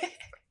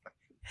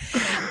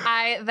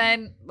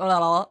then, when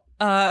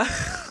I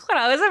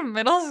was in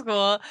middle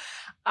school,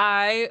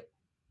 I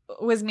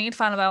was made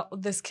fun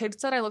about this kid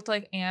said I looked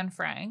like Anne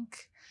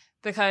Frank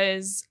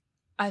because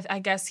I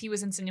guess he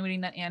was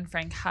insinuating that Anne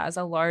Frank has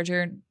a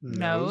larger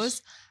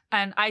nose.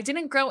 And I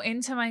didn't grow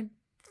into my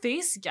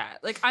face yet.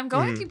 Like I'm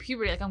going through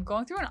puberty, like I'm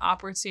going through an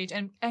awkward stage,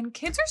 and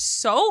kids are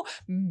so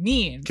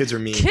mean. Kids are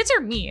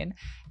mean.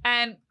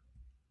 And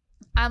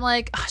I'm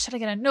like, oh, should I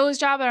get a nose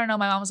job? I don't know.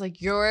 My mom was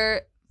like,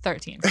 you're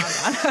 13.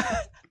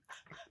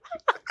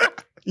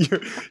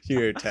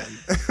 You're 10.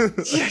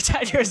 You're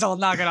 10 years old,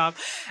 knock it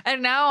off.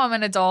 And now I'm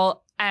an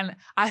adult, and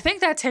I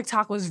think that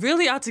TikTok was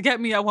really out to get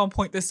me at one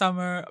point this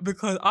summer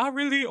because I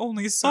really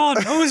only saw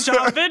nose job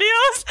videos,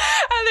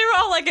 and they were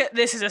all like,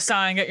 this is a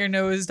sign, get your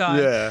nose done.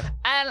 Yeah.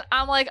 And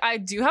I'm like, I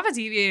do have a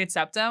deviated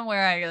septum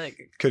where I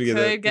like could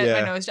get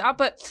yeah. my nose job,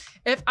 but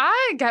if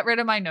I get rid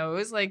of my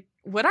nose, like,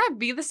 would I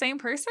be the same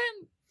person?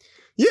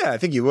 Yeah, I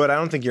think you would. I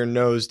don't think your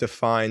nose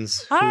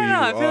defines who I don't know.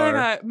 you I feel are.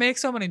 like I make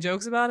so many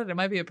jokes about it. It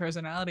might be a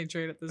personality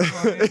trait at this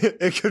point.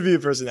 It could be a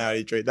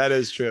personality trait. That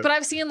is true. But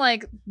I've seen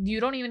like you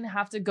don't even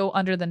have to go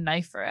under the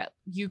knife for it.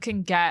 You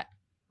can get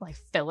like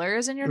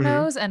fillers in your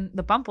nose and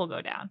the bump will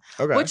go down.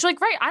 Okay. Which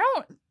like, right,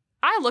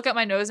 I look at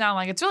my nose now, I'm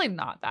like, it's really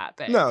not that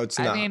big. No, it's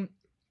not. I mean,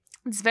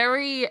 it's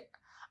very,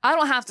 I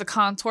don't have to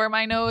contour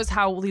my nose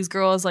how these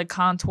girls like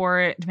contour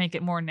it to make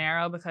it more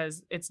narrow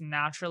because it's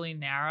naturally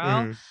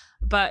narrow.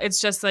 But it's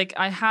just like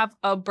I have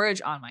a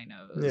bridge on my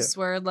nose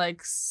where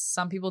like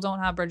some people don't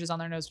have bridges on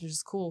their nose, which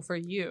is cool for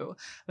you.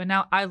 But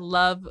now I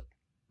love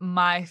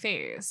my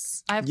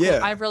face. I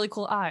have really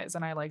cool eyes,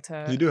 and I like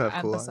to. You do have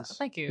cool eyes.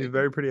 Thank you. You have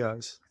very pretty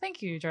eyes.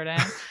 Thank you, Jordan.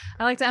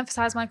 I like to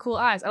emphasize my cool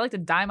eyes. I like to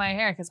dye my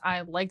hair because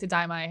I like to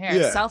dye my hair.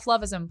 Yeah.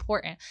 Self-love is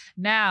important.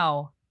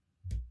 Now,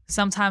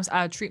 sometimes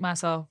I treat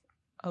myself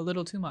a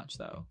little too much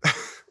though.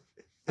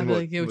 I'd be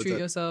like, yo, treat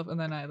yourself. And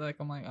then I'm like,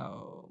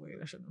 oh, wait,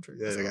 I shouldn't treat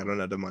myself. Like, I don't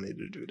have the money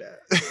to do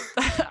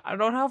that. I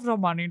don't have the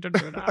money to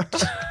do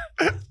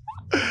that.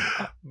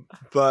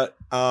 But,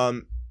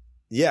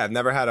 yeah, I've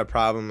never had a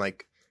problem,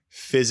 like,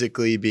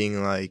 physically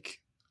being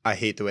like, I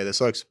hate the way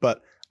this looks.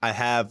 But I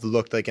have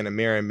looked, like, in a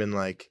mirror and been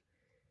like,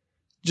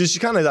 just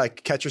you kind of,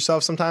 like, catch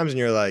yourself sometimes and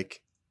you're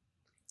like,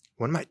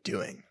 what am I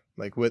doing?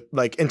 Like, with,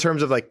 like, in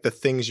terms of, like, the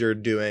things you're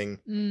doing,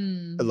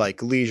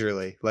 like,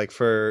 leisurely, like,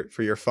 for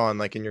your fun,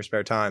 like, in your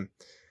spare time.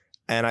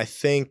 And I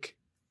think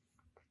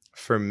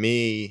for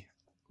me,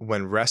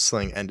 when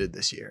wrestling ended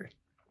this year,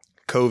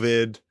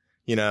 COVID,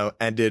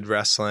 ended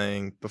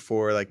wrestling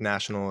before like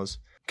nationals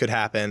could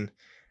happen.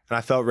 And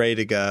I felt ready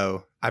to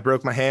go. I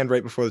broke my hand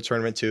right before the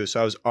tournament too.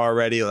 So I was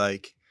already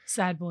like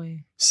sad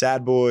boy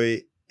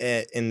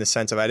in the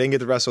sense of I didn't get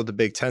to wrestle at the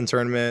Big Ten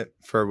tournament,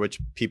 for which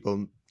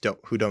people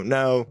who don't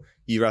know,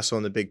 you wrestle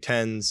in the Big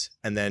Tens.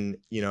 And then,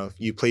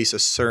 you place at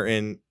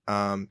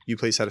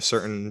a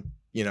certain,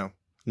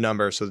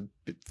 number. So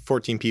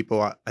 14 people,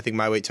 I think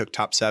my weight took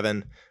top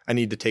 7. I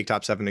need to take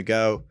top 7 to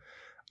go.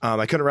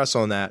 I couldn't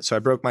wrestle in that. So I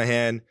broke my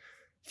hand.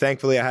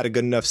 Thankfully, I had a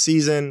good enough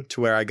season to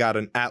where I got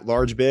an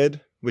at-large bid,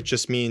 which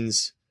just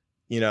means,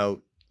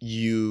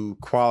 you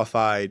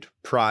qualified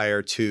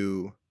prior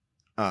to,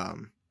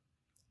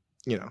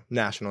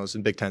 nationals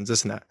and Big Tens,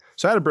 this and that.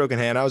 So I had a broken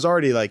hand. I was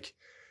already like,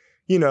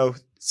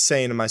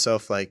 saying to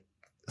myself, like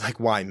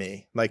why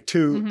me? Like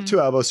two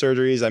elbow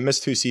surgeries. I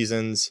missed 2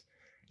 seasons.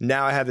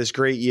 Now I have this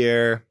great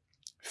year.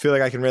 Feel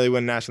like I can really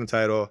win a national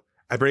title.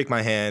 I break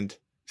my hand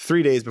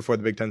 3 days before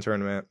the Big Ten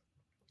tournament.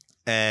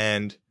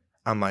 And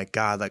I'm like,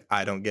 God, like,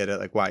 I don't get it.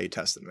 Like, why are you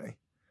testing me?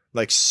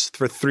 Like,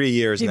 for 3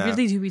 years now. He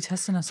really do be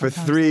testing us for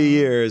 3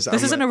 years.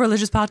 This isn't a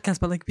religious podcast,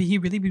 but like, he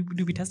really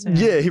do be testing us.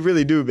 Yeah, he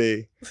really do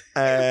be.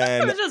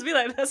 And it just be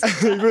like this.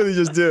 he really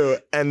just do.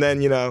 And then,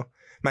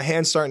 my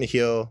hand's starting to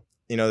heal.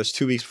 There's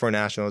 2 weeks before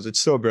nationals. It's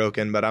still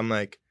broken, but I'm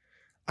like,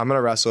 I'm going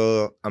to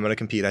wrestle. I'm going to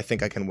compete. I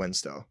think I can win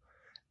still.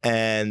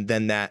 And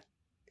then that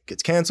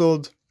gets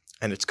canceled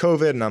and it's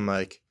COVID. And I'm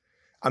like,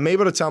 I'm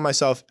able to tell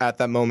myself at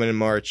that moment in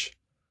March,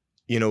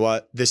 you know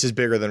what? This is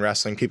bigger than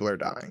wrestling. People are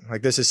dying.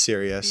 Like, this is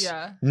serious.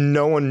 Yeah.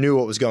 No one knew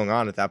what was going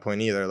on at that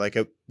point either. Like,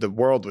 the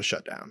world was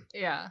shut down.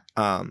 Yeah.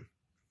 And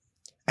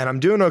I'm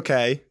doing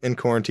okay in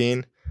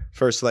quarantine.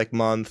 First, like,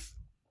 month.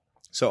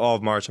 So all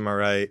of March, I'm all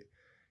right.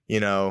 You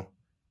know,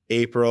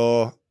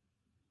 April,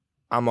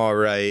 I'm all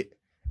right.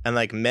 And,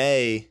 like,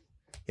 May,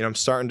 you know, I'm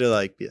starting to,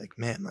 like, be like,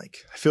 man, like,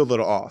 I feel a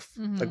little off.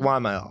 Mhm. Like, why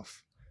am I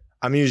off?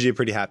 I'm usually a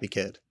pretty happy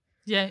kid.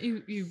 Yeah,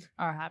 you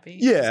are happy.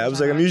 Yeah, I was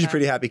like, I'm usually a that.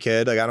 pretty happy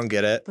kid. Like, I don't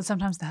get it. But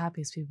sometimes the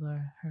happiest people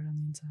are hurt on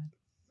the inside.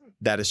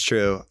 That is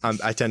true.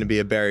 I tend to be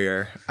a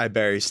barrier. I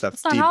bury stuff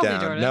It's not deep healthy,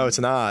 down. Jordan. No, it's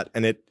not.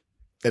 And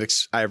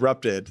I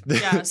erupted.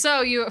 Yeah.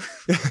 So you.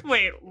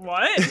 Wait,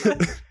 what?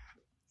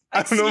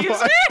 I don't know Excuse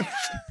why. me?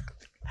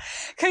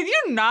 Can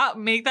you not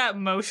make that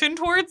motion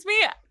towards me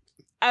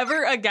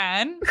ever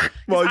again?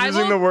 While I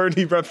using will- the word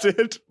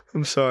erupted.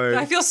 I'm sorry.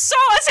 I feel so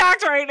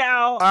attacked right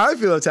now. I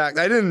feel attacked.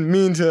 I didn't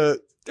mean to.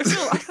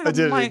 I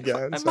did my- it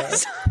again. my-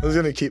 Sorry. I was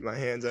going to keep my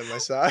hands at my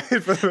side. For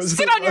the rest of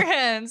Sit the on your pod.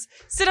 hands.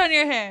 Sit on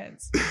your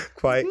hands.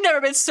 Quiet. Never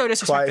been so Quiet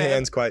disrespected.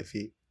 hands, quiet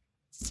feet.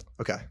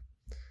 Okay.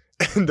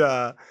 And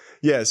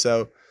yeah,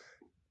 so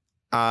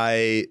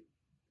I,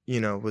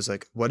 you know, was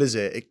like, what is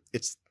it?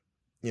 It's,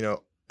 you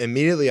know,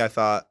 immediately I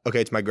thought,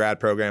 okay, it's my grad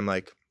program.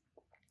 Like,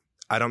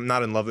 I'm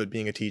not in love with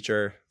being a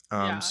teacher.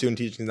 Yeah. Student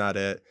teaching is not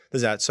it.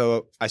 There's that.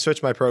 So I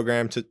switched my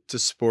program to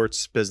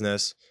sports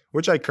business,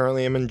 which I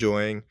currently am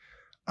enjoying.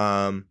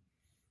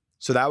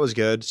 So that was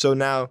good. So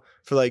now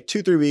for like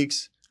 2-3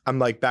 weeks, I'm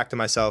like back to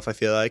myself, I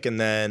feel like. And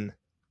then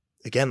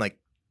again, like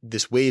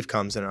this wave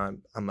comes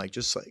and I'm like,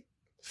 just like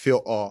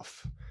feel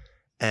off.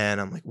 And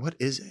I'm like, what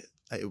is it?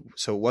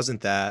 So it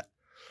wasn't that.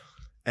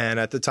 And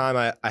at the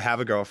time I have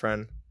a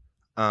girlfriend.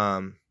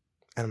 And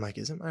I'm like,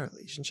 is it my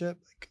relationship?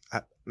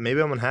 Like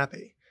maybe I'm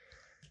unhappy.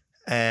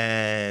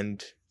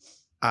 And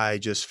I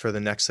just, for the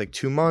next like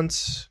 2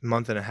 months,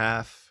 month and a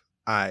half,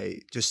 I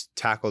just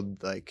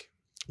tackled like,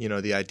 you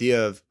know, the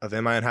idea of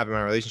am I unhappy in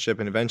my relationship?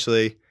 And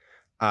eventually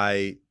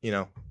I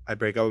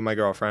break up with my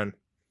girlfriend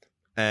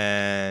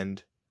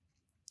and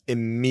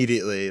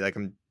immediately like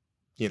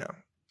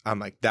I'm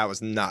like, that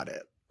was not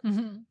it.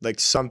 Mm-hmm. Like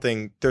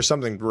there's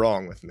something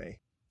wrong with me.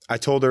 I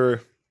told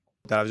her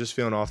that I was just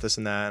feeling off this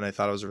and that. And I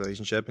thought it was a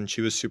relationship and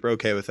she was super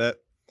okay with it.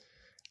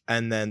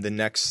 And then the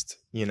next,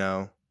 you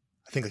know,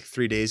 I think like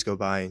 3 days go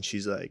by and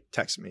she's like,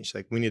 texting me. She's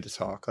like, we need to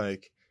talk.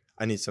 Like,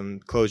 I need some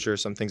closure,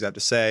 some things I have to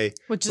say.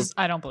 Which is,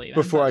 I don't believe in.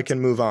 Before but- I can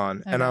move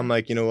on. And Okay. I'm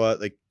like, you know what?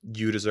 Like,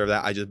 you deserve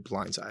that. I just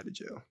blindsided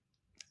you.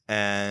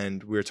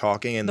 And we were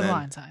talking and The then.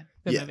 Blind Side.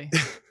 Good Yeah. movie.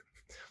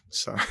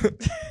 Sorry.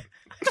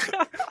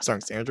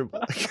 Starring Sandra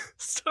Bullock.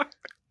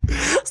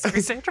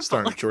 Sorry, Sandra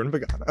Starring Bullock. Jordan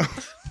Pagano.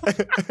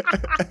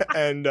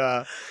 And,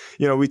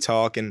 you know, we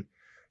talk and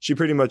she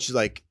pretty much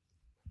like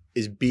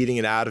is beating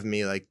it out of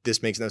me. Like,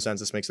 this makes no sense.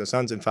 This makes no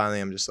sense. And finally,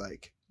 I'm just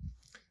like,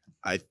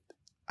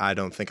 I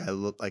don't think I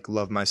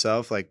love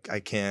myself. Like, I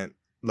can't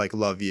like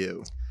love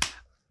you.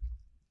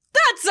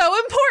 That's so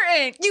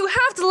important. You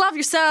have to love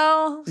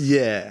yourself.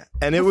 Yeah.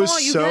 And it Before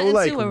was you so get into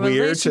like a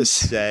weird to relationship.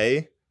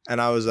 say. And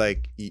I was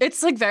like,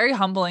 It's like very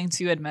humbling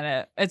to admit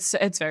it.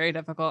 It's very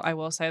difficult. I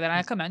will say that.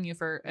 I commend you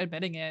for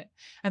admitting it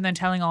and then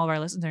telling all of our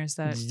listeners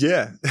that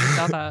yeah. you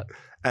felt that.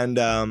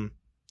 And,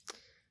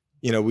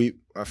 you know, we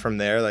from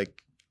there, like,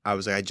 I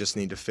was like, I just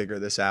need to figure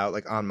this out,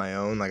 like, on my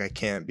own. Like, I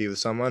can't be with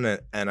someone.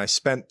 And I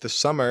spent the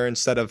summer,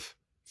 instead of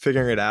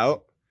figuring it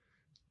out,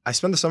 I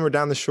spent the summer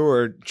down the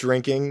shore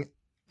drinking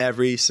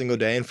every single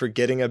day and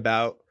forgetting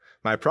about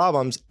my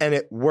problems. And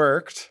it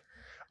worked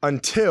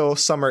until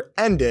summer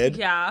ended.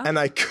 Yeah. And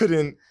I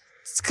couldn't.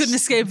 Couldn't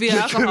escape via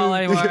alcohol I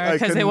anymore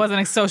because it couldn't-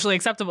 wasn't socially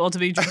acceptable to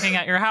be drinking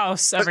at your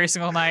house every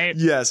single night.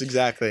 Yes,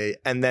 exactly.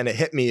 And then it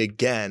hit me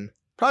again,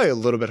 probably a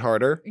little bit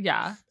harder.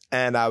 Yeah.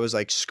 And I was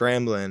like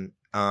scrambling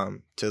to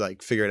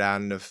like figure it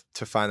out and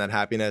to find that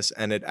happiness.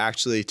 And it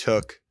actually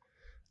took,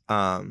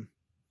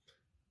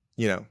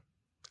 you know,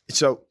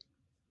 so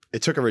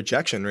it took a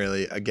rejection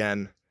really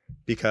again,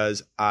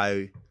 because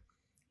I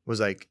was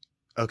like,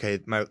 okay,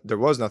 there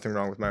was nothing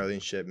wrong with my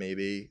relationship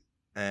maybe.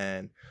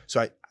 And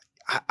so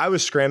I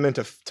was scrambling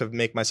to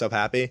make myself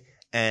happy.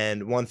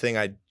 And one thing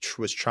I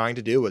was trying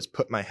to do was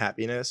put my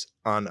happiness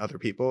on other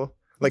people,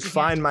 like you can't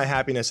find do. my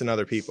happiness in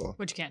other people.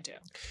 Which you can't do.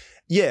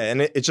 Yeah,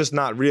 and it's just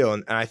not real.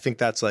 And I think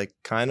that's like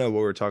kind of what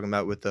we're talking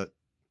about with the,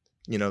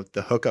 you know,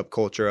 the hookup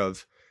culture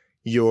of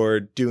you're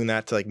doing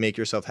that to like make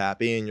yourself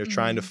happy and you're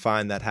trying to Mhm.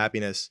 find that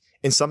happiness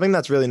in something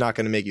that's really not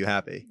going to make you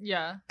happy.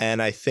 Yeah.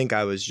 And I think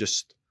I was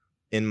just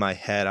in my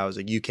head, I was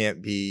like, you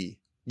can't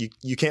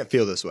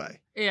feel this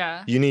way.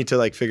 Yeah. You need to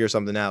like figure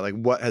something out. Like,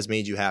 what has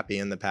made you happy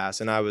in the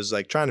past? And I was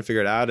like trying to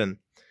figure it out. And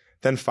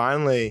then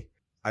finally,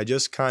 I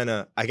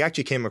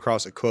actually came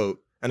across a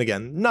quote. And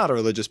again, not a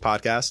religious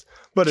podcast,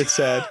 but it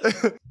said,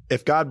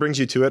 if God brings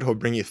you to it, he'll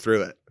bring you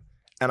through it.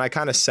 And I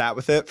kind of sat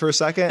with it for a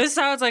second. This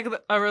sounds like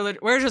a religion.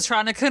 We're just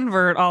trying to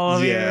convert all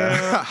of you.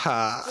 That's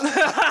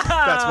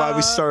why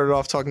we started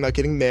off talking about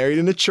getting married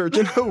in a church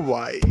in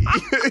Hawaii.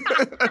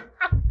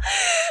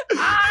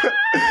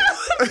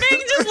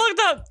 Ming just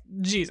looked up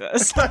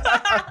Jesus.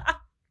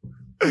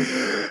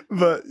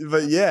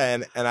 but yeah,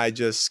 and I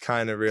just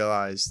kind of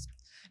realized.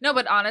 No,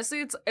 but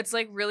honestly, it's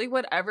like really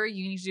whatever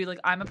you need to do. Like,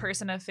 I'm a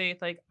person of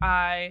faith. Like,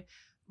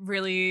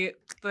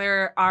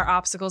 there are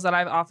obstacles that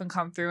I've often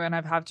come through, and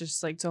I've had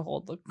just like to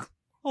hold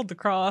the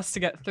cross to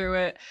get through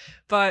it.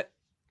 But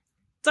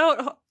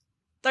are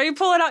you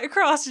pulling out your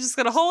cross? You're just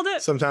gonna hold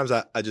it? Sometimes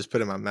I just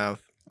put it in my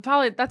mouth.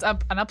 Probably that's an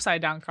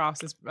upside down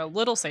cross is a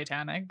little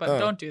satanic, but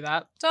don't do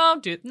that.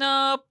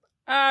 Nope.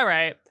 All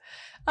right.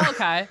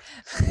 Okay.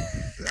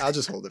 I'll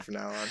just hold it from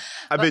now on.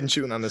 I've been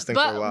chewing on this thing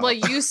for a while.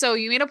 But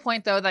you made a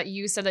point though that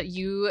you said that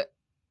you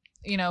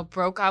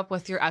broke up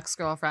with your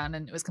ex-girlfriend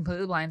and it was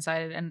completely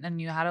blindsided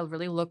and you had to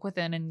really look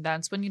within, and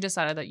that's when you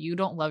decided that you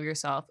don't love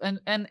yourself.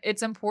 And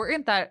it's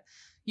important that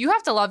you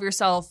have to love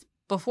yourself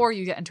before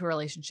you get into a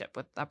relationship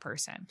with that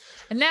person.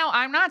 And now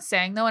I'm not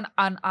saying though,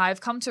 and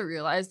I've come to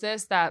realize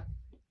this, that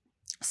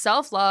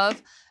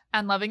self-love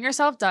and loving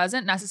yourself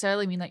doesn't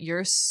necessarily mean that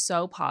you're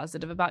so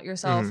positive about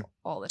yourself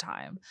all the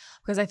time.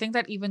 Because I think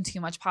that even too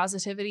much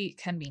positivity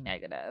can be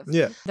negative.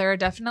 Yeah. There are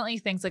definitely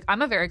things like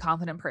I'm a very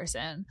confident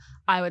person.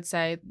 I would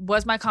say,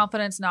 was my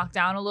confidence knocked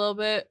down a little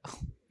bit?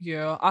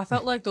 Yeah. I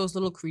felt like those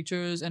little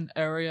creatures in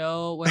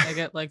Ariel when they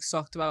get like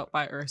sucked out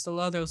by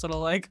Ursula. Those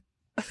little like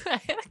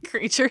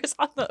creatures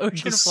on the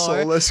ocean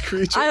floor. Soulless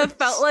creatures. I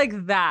felt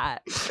like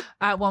that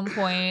at one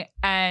point,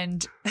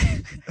 and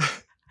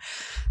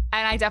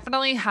I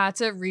definitely had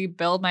to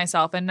rebuild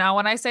myself. And now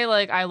when I say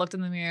like I looked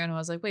in the mirror and I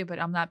was like, wait, but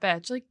I'm that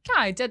bitch. Like,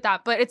 yeah, I did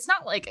that. But it's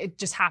not like it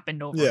just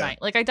happened overnight.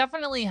 Yeah. Like I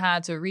definitely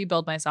had to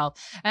rebuild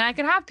myself. And I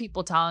could have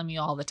people telling me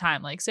all the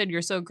time, like, Sid,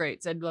 you're so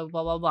great. Sid, blah,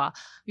 blah, blah, blah.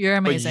 You're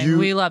amazing.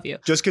 We love you.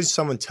 Just because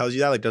someone tells you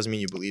that like doesn't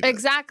mean you believe it.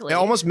 Exactly. It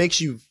almost makes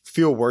you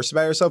feel worse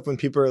about yourself when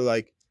people are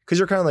like, because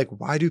you're kind of like,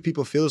 why do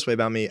people feel this way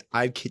about me?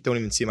 I don't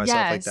even see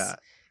myself like that.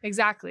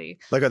 Exactly.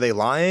 Like, are they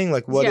lying?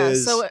 Like, what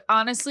is? So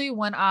honestly,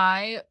 when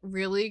I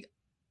really...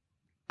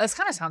 This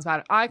kind of sounds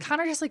bad. I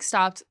kind of just like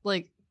stopped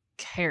like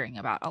caring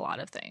about a lot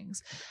of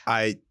things.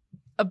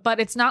 But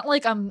it's not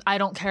like I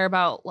don't care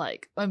about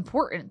like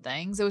important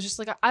things. It was just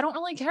like I don't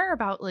really care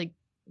about like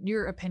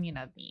your opinion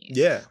of me.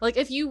 Yeah. Like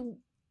if you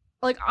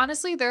like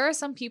honestly, there are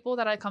some people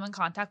that I come in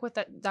contact with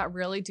that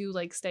really do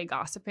like stay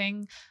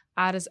gossiping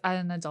as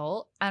an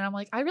adult, and I'm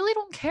like, I really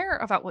don't care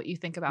about what you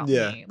think about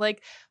me.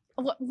 Like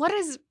what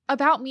is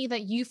about me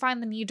that you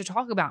find the need to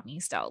talk about me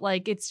still?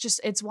 Like,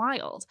 it's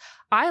wild.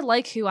 I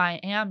like who I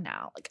am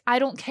now. Like, I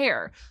don't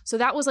care. So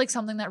that was like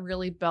something that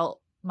really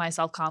built my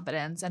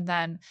self-confidence. And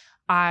then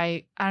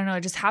I don't know,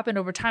 it just happened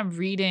over time,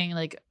 reading,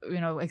 like,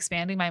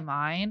 expanding my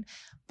mind.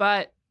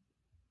 But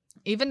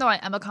even though I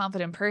am a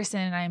confident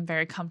person and I am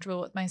very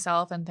comfortable with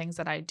myself and things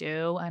that I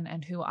do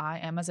and who I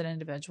am as an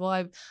individual,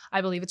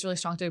 I believe it's really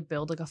strong to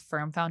build like a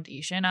firm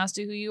foundation as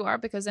to who you are,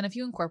 because then if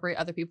you incorporate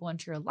other people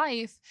into your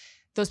life,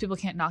 those people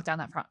can't knock down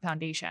that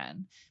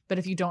foundation. But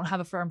if you don't have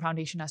a firm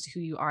foundation as to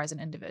who you are as an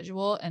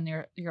individual and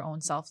your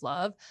own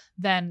self-love,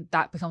 then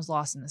that becomes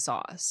lost in the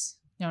sauce.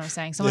 You know what I'm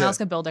saying? Someone else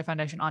can build their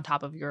foundation on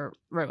top of your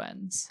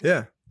ruins.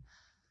 Yeah.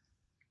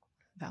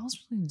 That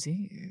was really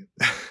deep.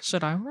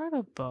 Should I write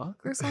a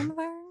book or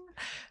something?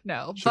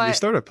 No. Should we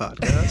start a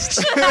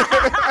podcast?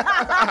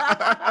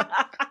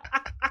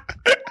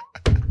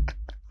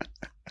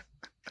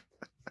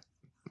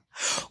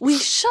 We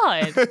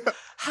should.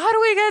 How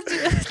do we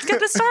get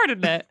this started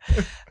in it?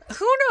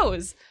 Who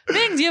knows?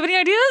 Ming, do you have any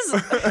ideas?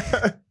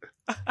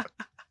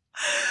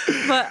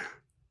 But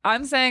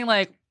I'm saying,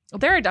 like,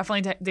 there are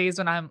definitely days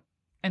when I'm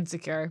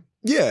insecure.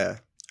 Yeah.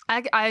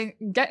 I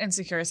get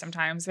insecure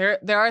sometimes. There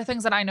are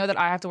things that I know that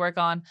I have to work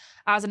on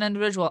as an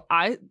individual.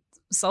 I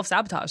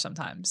self-sabotage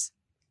sometimes.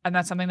 And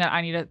that's something that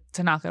I need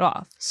to knock it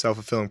off.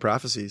 Self-fulfilling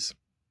prophecies.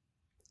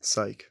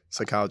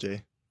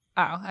 Psychology.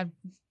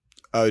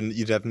 Oh,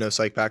 you'd have no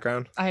psych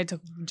background? I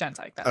took gen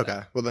psych. Okay.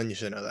 Well, then you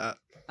should know that.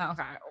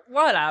 Okay.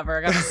 Whatever.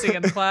 I got a C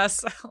in the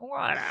class.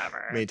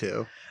 Whatever. Me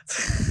too.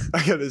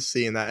 I got a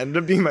C in that.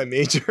 Ended up being my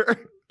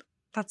major.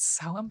 That's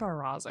so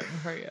embarrassing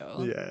for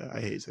you. Yeah,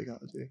 I hate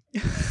psychology. I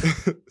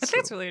think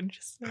it's really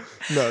interesting.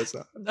 No, it's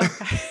not.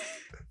 Okay.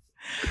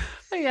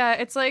 But yeah,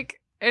 it's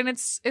like, and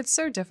it's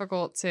so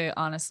difficult to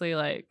honestly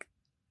like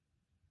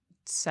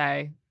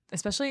say,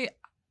 especially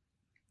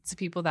to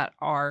people that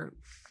are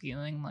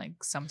feeling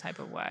like some type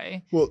of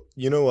way. Well,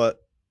 you know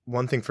what?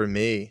 One thing for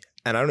me,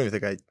 and I don't even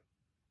think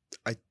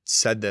I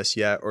said this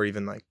yet, or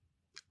even like,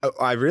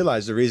 I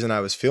realized the reason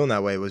I was feeling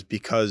that way was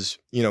because,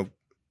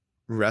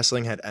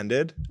 wrestling had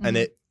ended, and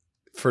it,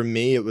 for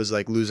me, it was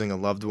like losing a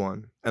loved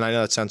one. And I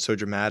know that sounds so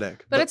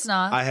dramatic, but it's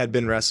not. I had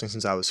been wrestling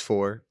since I was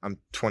 4. I'm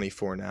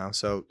 24 now.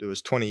 So it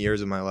was 20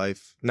 years of my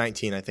life,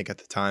 19, I think at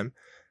the time.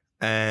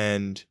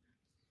 And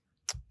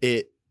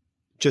it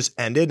just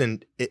ended,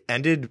 and it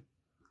ended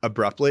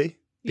abruptly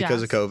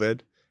because of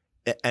COVID.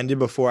 It ended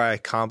before I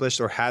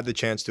accomplished or had the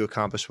chance to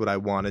accomplish what I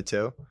wanted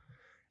to.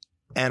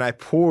 And I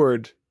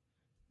poured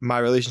my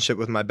relationship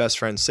with my best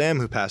friend, Sam,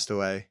 who passed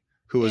away,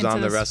 who was Into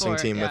on the the wrestling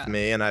sport, team yeah. with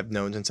me, and I've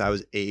known since I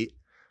was 8.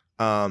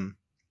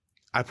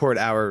 I poured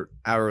our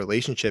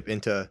relationship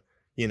into,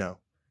 you know,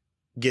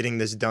 getting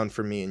this done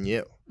for me and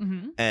you.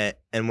 Mm-hmm.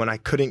 And when I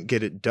couldn't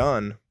get it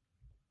done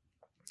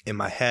in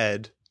my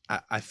head,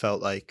 I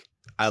felt like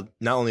I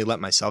not only let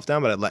myself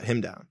down, but I let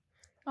him down.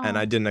 And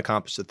I didn't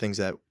accomplish the things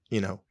that,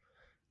 you know,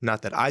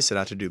 not that I set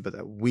out to do, but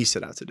that we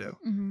set out to do.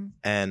 Mm-hmm.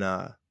 And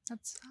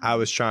That's I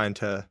was trying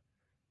to,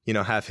 you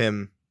know, have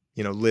him,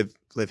 you know, live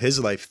his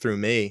life through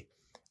me.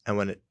 And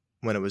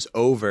when it was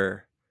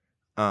over,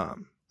 I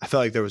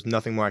felt like there was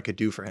nothing more I could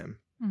do for him,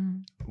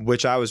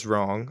 which I was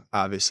wrong,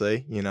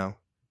 obviously. You know,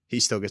 he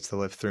still gets to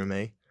live through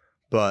me.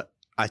 But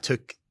I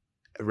took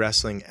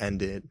wrestling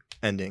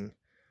ending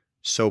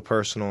so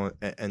personal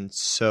and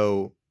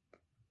so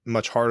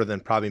much harder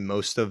than probably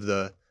most of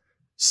the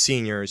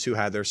seniors who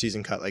had their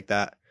season cut like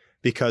that,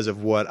 because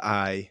of what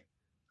I,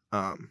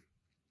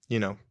 you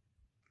know,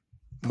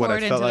 what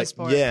Poured I felt into the like,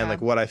 sport, and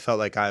like what I felt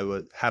like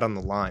I had on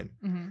the line.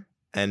 Mm-hmm.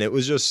 And it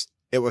was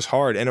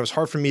hard. And it was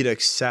hard for me to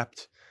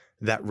accept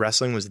that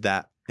wrestling was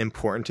that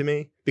important to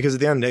me, because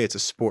at the end of the day, it's a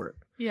sport.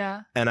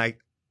 Yeah. And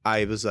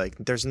I was like,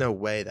 there's no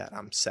way that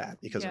I'm sad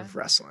because Yeah. of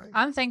wrestling.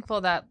 I'm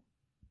thankful that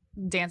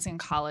dancing in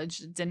college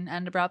didn't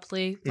end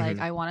abruptly. Like,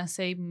 I want to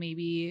say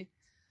maybe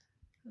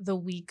the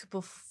week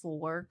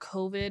before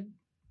COVID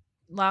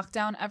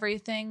lockdown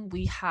everything,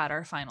 we had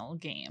our final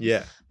game.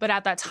 Yeah. But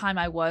at that time,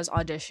 I was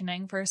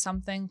auditioning for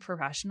something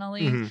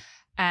professionally, Mhm.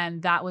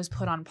 and that was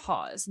put on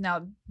pause.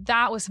 Now,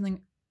 that was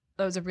something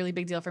that was a really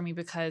big deal for me,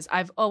 because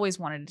I've always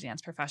wanted to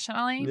dance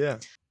professionally. Yeah.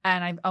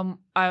 And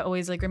I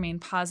always like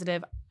remained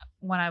positive.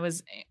 When I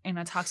was in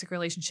a toxic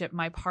relationship,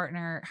 my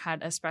partner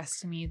had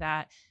expressed to me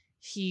that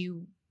he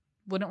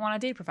wouldn't want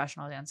to date a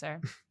professional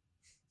dancer.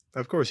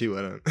 Of course he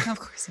wouldn't. Of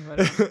course he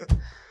wouldn't.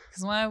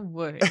 Because why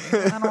would he?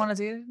 I don't want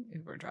to date an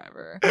Uber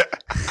driver.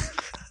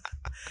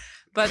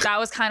 But that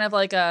was kind of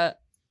like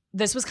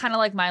this was kind of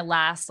like my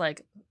last,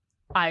 like,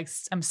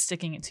 I'm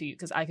sticking it to you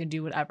because I can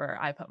do whatever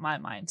I put my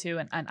mind to,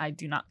 and I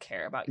do not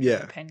care about your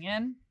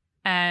opinion.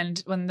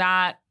 And when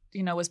that,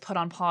 you know, was put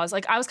on pause,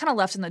 like, I was kind of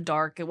left in the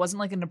dark. It wasn't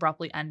like it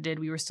abruptly ended.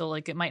 We were still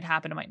like, it might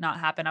happen, it might not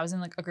happen. I was in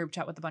like a group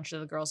chat with a bunch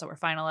of the girls that were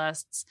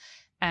finalists,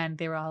 and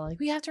they were all like,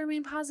 we have to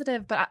remain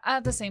positive. But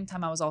at the same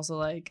time, I was also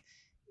like,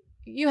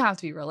 you have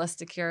to be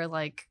realistic here.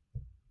 Like,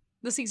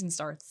 the season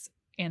starts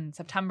in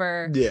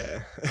September.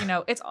 Yeah. You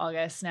know, it's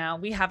August now.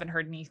 We haven't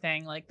heard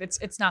anything. Like,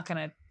 it's not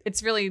gonna,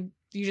 it's really,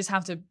 you just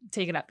have to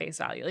take it at face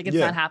value. Like, it's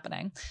not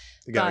happening.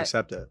 You gotta But,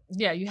 accept it.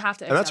 Yeah, you have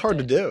to And that's hard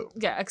to do.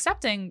 Yeah,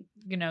 accepting,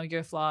 you know,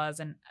 your flaws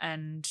you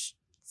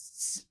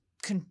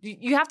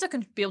have to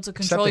be able to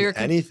control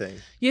Accepting anything.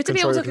 You have to be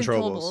able to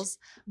Control your controllables.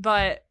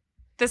 But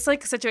this,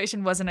 like,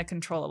 situation wasn't a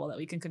controllable that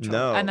we can control.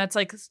 No. And that's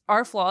like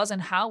our flaws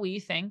and how we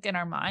think in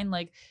our mind,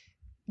 like,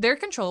 they're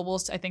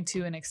controllables, I think,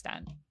 to an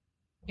extent.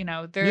 You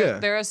know,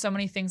 there are so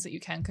many things that you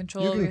can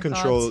control. You can your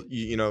control, thoughts.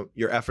 you know,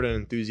 your effort and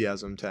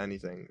enthusiasm to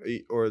anything,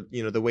 or,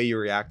 you know, the way you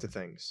react to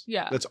things.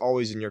 Yeah. That's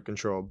always in your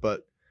control.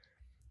 But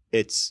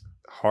it's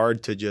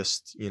hard to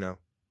just, you know,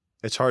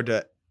 it's hard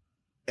to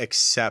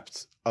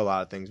accept a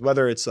lot of things,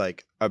 whether it's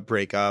like a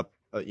breakup,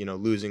 you know,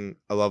 losing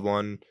a loved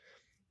one,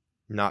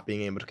 not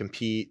being able to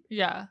compete.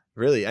 Yeah.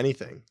 Really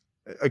anything.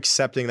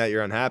 Accepting that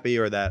you're unhappy,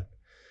 or that,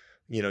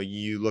 you know,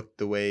 you look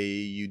the way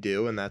you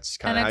do, and that's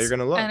kind of how you're going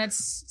to look. And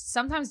it's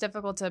sometimes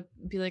difficult to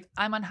be like,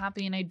 I'm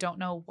unhappy and I don't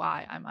know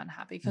why I'm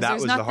unhappy. Because that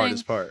was the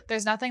hardest part.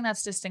 There's nothing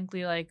that's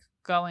distinctly like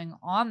going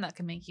on that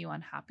can make you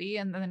unhappy.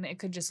 And then it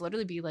could just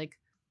literally be like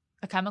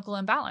a chemical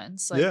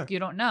imbalance. Like, you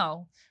don't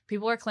know.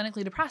 People are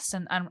clinically depressed,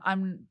 and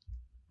I'm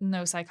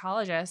no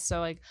psychologist, so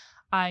like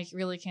I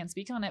really can't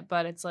speak on it,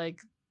 but it's like,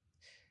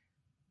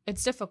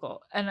 it's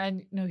difficult. And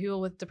I know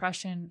people with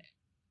depression,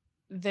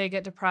 they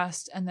get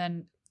depressed and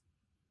then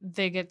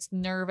they get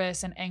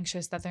nervous and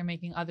anxious that they're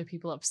making other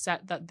people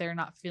upset that they're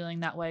not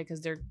feeling that way,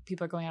 because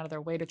people are going out of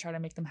their way to try to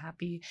make them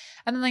happy,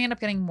 and then they end up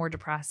getting more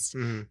depressed.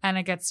 And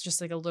it gets just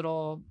like a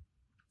little,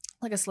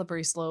 like a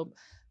slippery slope.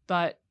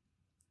 But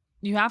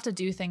you have to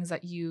do things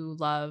that you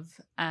love,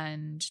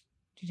 and,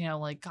 you know,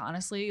 like,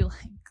 honestly,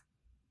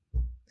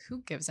 like,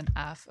 who gives an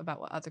F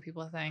about what other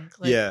people think?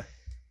 Like,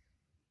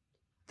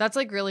 that's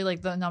like really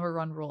like the number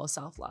one rule of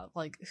self-love.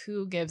 Like,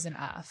 who gives an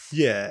F?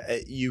 Yeah,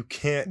 you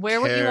can't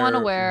wear what you want to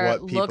wear,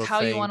 look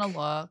how you want to think.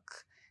 look.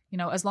 You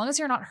know, as long as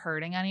you're not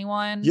hurting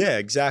anyone. Yeah,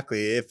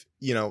 exactly. If,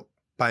 you know,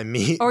 by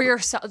me or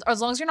yourself,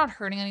 as long as you're not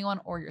hurting anyone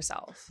or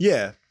yourself.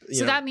 Yeah.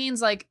 So that means,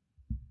 like,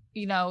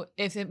 you know,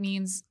 if it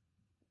means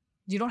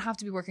you don't have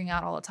to be working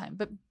out all the time,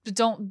 but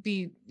don't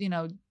be, you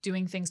know,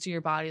 doing things to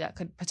your body that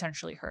could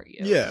potentially hurt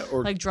you. Yeah,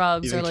 or like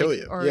drugs, even or like, kill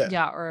you. or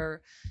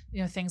or,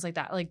 you know, things like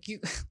that. Like, you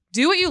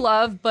do what you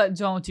love, but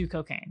don't do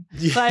cocaine.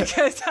 Yeah. Like,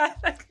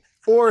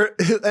 or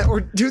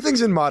do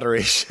things in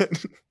moderation.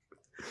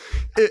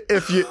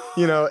 If you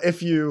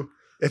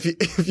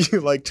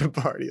like to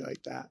party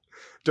like that,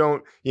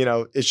 don't, you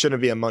know, it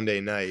shouldn't be a Monday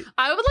night.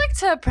 I would like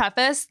to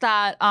preface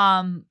that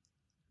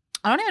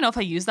I don't even know if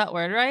I use that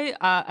word right.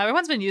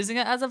 Everyone's been using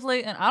it as of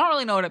late, and I don't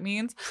really know what it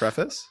means.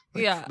 Preface?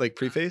 Yeah. Like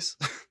preface?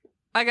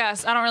 I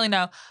guess. I don't really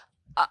know.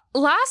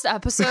 Last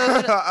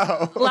episode,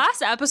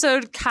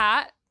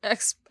 Kat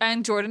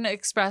and Jordan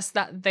expressed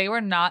that they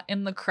were not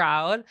in the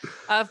crowd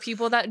of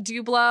people that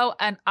do blow.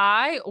 And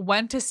I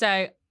went to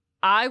say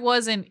I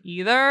wasn't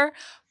either.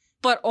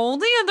 But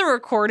only in the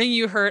recording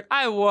you heard,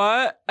 I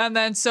what? And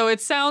then so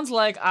it sounds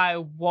like I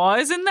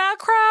was in that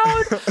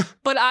crowd.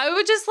 But I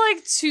would just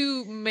like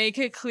to make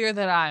it clear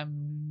that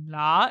I'm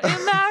not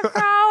in that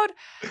crowd.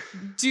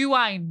 Do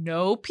I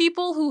know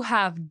people who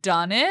have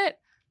done it?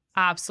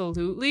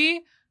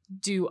 Absolutely.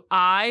 Do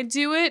I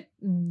do it?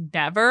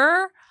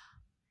 Never.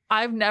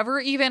 I've never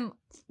even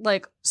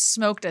like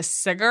smoked a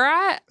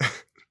cigarette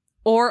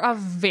or a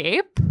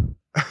vape.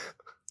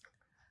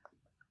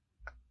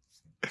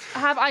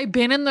 Have I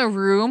been in the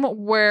room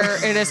where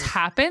it has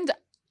happened?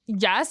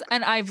 Yes,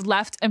 and I've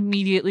left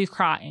immediately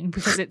crying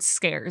because it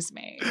scares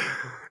me.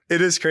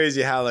 It is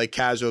crazy how like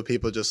casual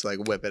people just like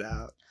whip it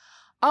out.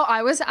 Oh,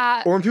 I was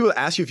at... Or when people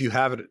ask you if you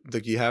have it,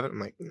 like you have it, I'm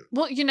like...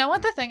 Well, you know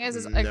what the thing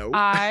is like, no.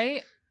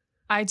 I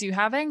do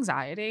have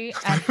anxiety.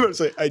 And I was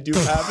like, I do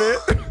have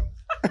it.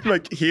 I'm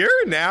like, here?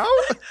 Now?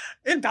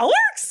 in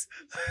Bellworks?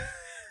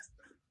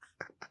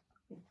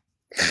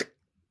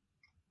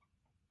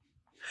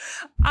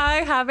 I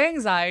have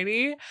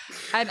anxiety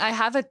and I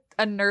have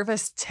a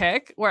nervous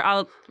tick where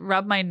I'll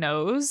rub my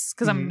nose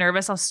because I'm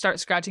nervous. I'll start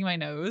scratching my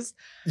nose.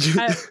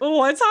 And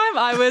one time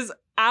I was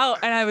out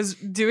and I was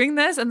doing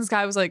this and this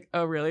guy was like,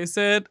 "Oh, really,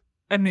 Sid?"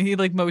 And he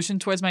like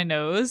motioned towards my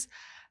nose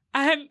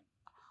and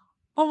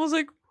I was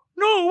like,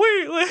 "No,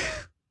 wait, like,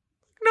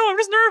 no, I'm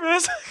just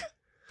nervous.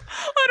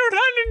 I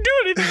didn't do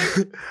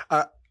anything."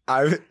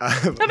 I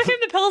became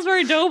the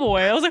Pillsbury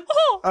Doughboy. I was like,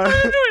 "Oh, I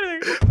didn't do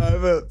anything." I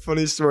have a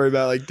funny story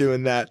about like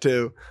doing that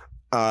too.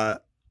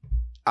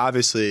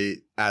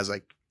 Obviously, as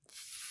like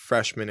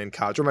freshmen in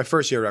college, or my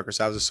first year at Rutgers,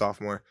 I was a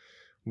sophomore.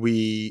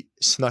 We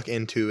snuck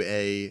into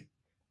a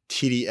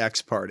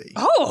TDX party.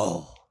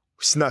 Oh,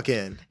 snuck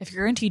in. If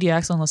you're in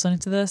TDX and listening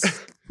to this,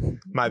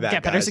 my bad.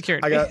 Get better guys.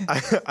 security. I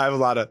have a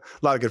lot of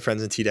good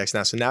friends in TDX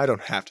now, so now I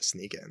don't have to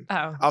sneak in.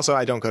 Oh, Also,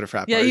 I don't go to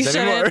frat yeah, you parties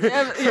anymore.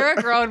 shouldn't. You're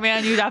a grown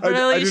man. You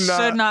definitely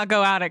should not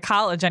go out at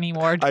college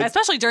anymore,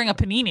 especially during a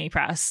panini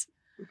press.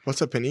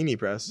 What's a panini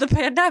press? The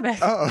pandemic.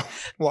 Oh,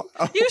 well,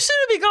 You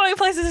shouldn't be going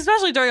places,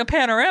 especially during a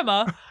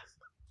panorama.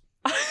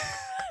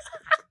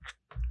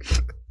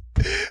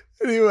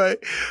 Anyway,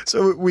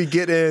 so we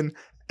get in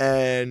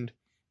and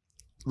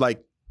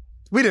like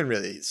we didn't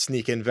really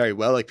sneak in very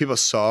well. Like people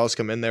saw us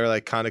come in, they were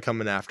like kind of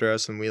coming after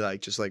us, and we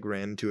like just like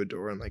ran to a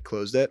door and like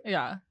closed it.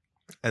 Yeah.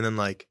 And then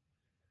like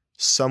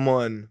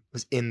someone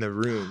was in the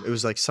room. It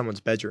was like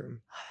someone's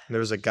bedroom. And there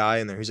was a guy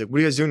in there. He's like, "What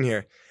are you guys doing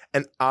here?"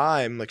 And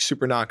I'm like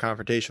super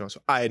non-confrontational,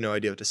 so I had no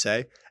idea what to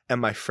say.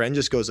 And my friend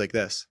just goes like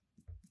this.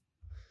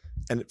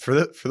 And for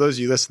those of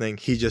you listening,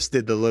 he just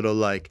did the little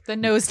like the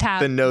nose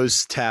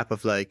tap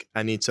of like,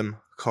 "I need some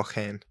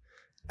cocaine."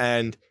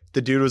 And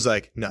the dude was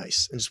like,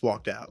 "Nice," and just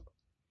walked out.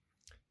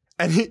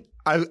 And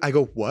I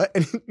go, "What?"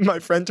 And my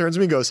friend turns to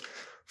me and goes,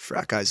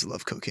 "Frat guys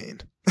love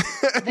cocaine."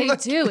 They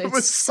like, do.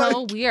 It's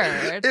so like,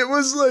 weird. It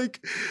was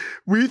like,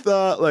 we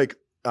thought like,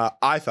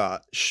 I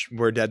thought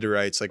we're dead to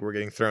rights. Like we're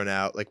getting thrown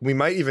out. Like we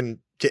might even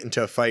get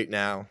into a fight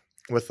now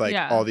with like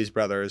all these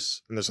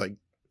brothers. And there's like,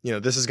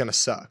 this is going to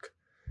suck.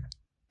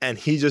 And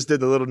he just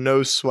did the little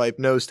nose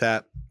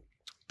tap.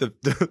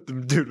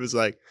 The dude was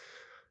like,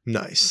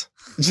 "Nice."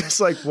 Just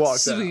like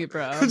walked out. Sweet,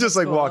 bro. Just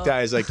like walked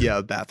out. He's like, "Yeah,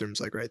 the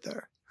bathroom's like right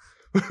there."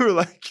 We were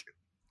like,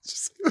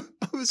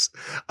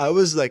 I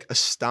was like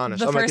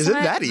astonished. I'm like, "Is it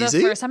that easy?"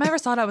 The first time I ever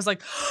saw it, I was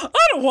like,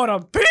 "I don't want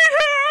to be here.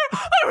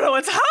 I don't know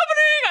what's happening."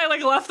 I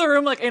like left the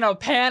room like in a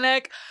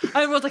panic.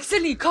 I was like,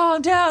 "Sydney,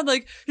 calm down.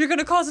 Like you're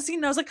gonna cause a scene."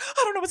 And I was like,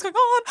 "I don't know what's going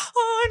on.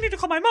 Oh, I need to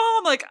call my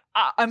mom." Like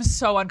I'm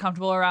so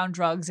uncomfortable around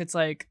drugs. It's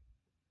like.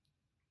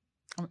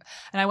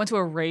 And I went to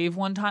a rave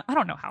one time. I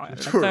don't know how I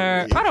ended up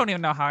there. I don't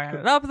even know how I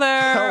ended up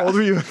there. How old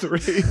were you at the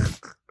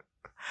rave?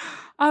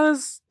 I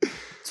was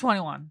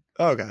 21.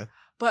 Oh, okay.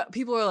 But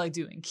people were like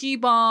doing key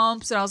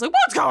bumps, and I was like,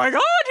 "What's going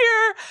on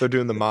here?" They're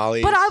doing the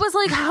mollies. But I was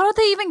like, "How did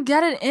they even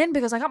get it in?"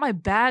 Because I got my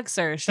bag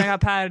searched. And I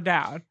got patted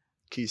down.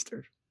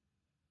 Keister.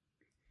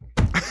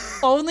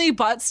 Only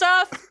butt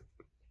stuff.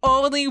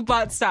 Only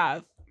butt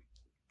stuff.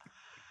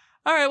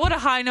 All right, what a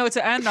high note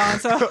to end on.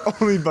 So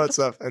only butt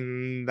stuff,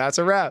 and that's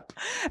a wrap.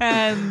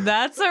 And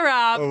that's a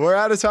wrap. We're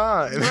out of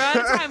time. We're out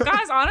of time,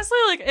 guys. Honestly,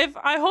 like,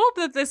 I hope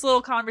that this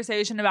little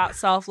conversation about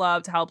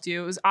self-love helped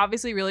you. It was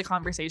obviously really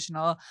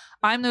conversational.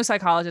 I'm no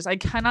psychologist. I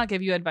cannot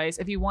give you advice.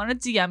 If you want to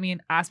DM me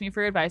and ask me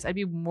for advice, I'd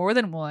be more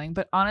than willing.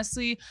 But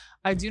honestly,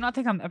 I do not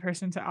think I'm the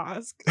person to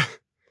ask.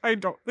 I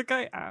don't think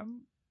I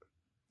am.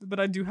 But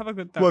I do have a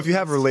good therapist. Well, if you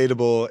have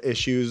relatable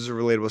issues or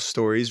relatable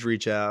stories,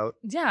 reach out.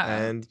 Yeah.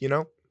 And,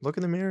 look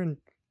in the mirror, and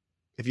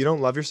if you don't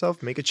love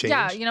yourself, make a change.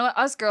 Yeah, you know what?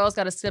 Us girls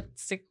got to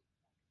stick.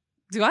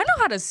 Do I know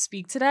how to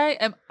speak today?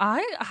 Am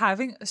I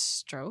having a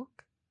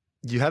stroke?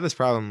 You had this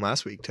problem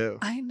last week, too.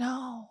 I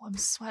know. I'm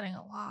sweating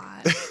a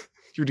lot.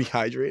 You're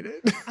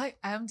dehydrated. I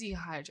am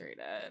dehydrated.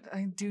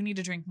 I do need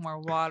to drink more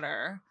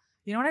water.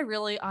 You know what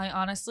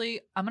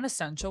I'm an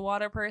essential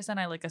water person.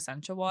 I like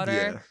essential water.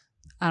 Yeah.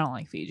 I don't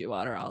like Fiji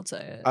water, I'll say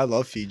it. I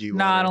love Fiji water.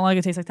 No, I don't like it.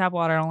 It tastes like tap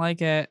water. I don't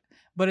like it.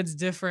 But it's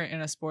different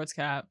in a sports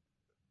cap.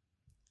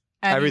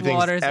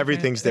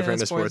 Everything's different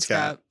in a sports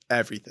cap.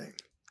 Everything.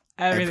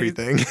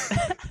 Everything.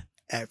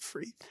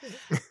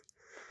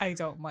 I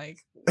don't like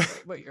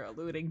what you're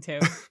alluding to.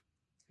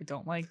 I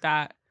don't like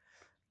that.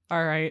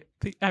 All right,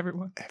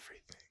 everyone.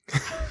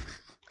 Everything.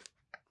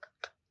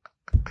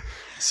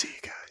 See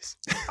you guys.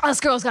 Us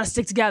girls gotta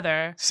stick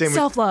together.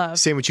 Self-love.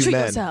 Same with you Treat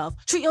men. yourself.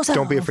 Treat yourself.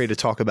 Don't be afraid to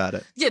talk about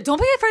it. Yeah, don't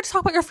be afraid to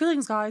talk about your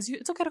feelings, guys.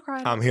 It's okay to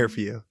cry. I'm here for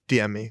you.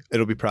 DM me.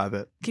 It'll be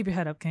private. Keep your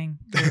head up, King.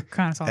 You're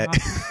crying us all off.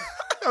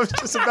 I was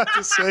just about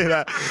to say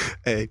that.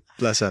 Hey,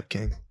 bless up,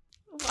 King.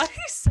 Why do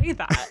you say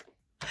that?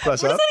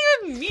 Bless What up. does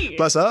that even mean?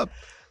 Bless up.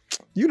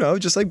 You know,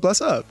 just like bless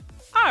up.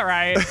 All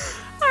right. All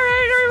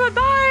right, everyone.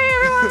 Bye.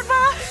 Everyone.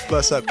 Bye.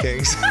 Bless up,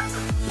 Kings.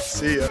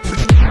 See ya.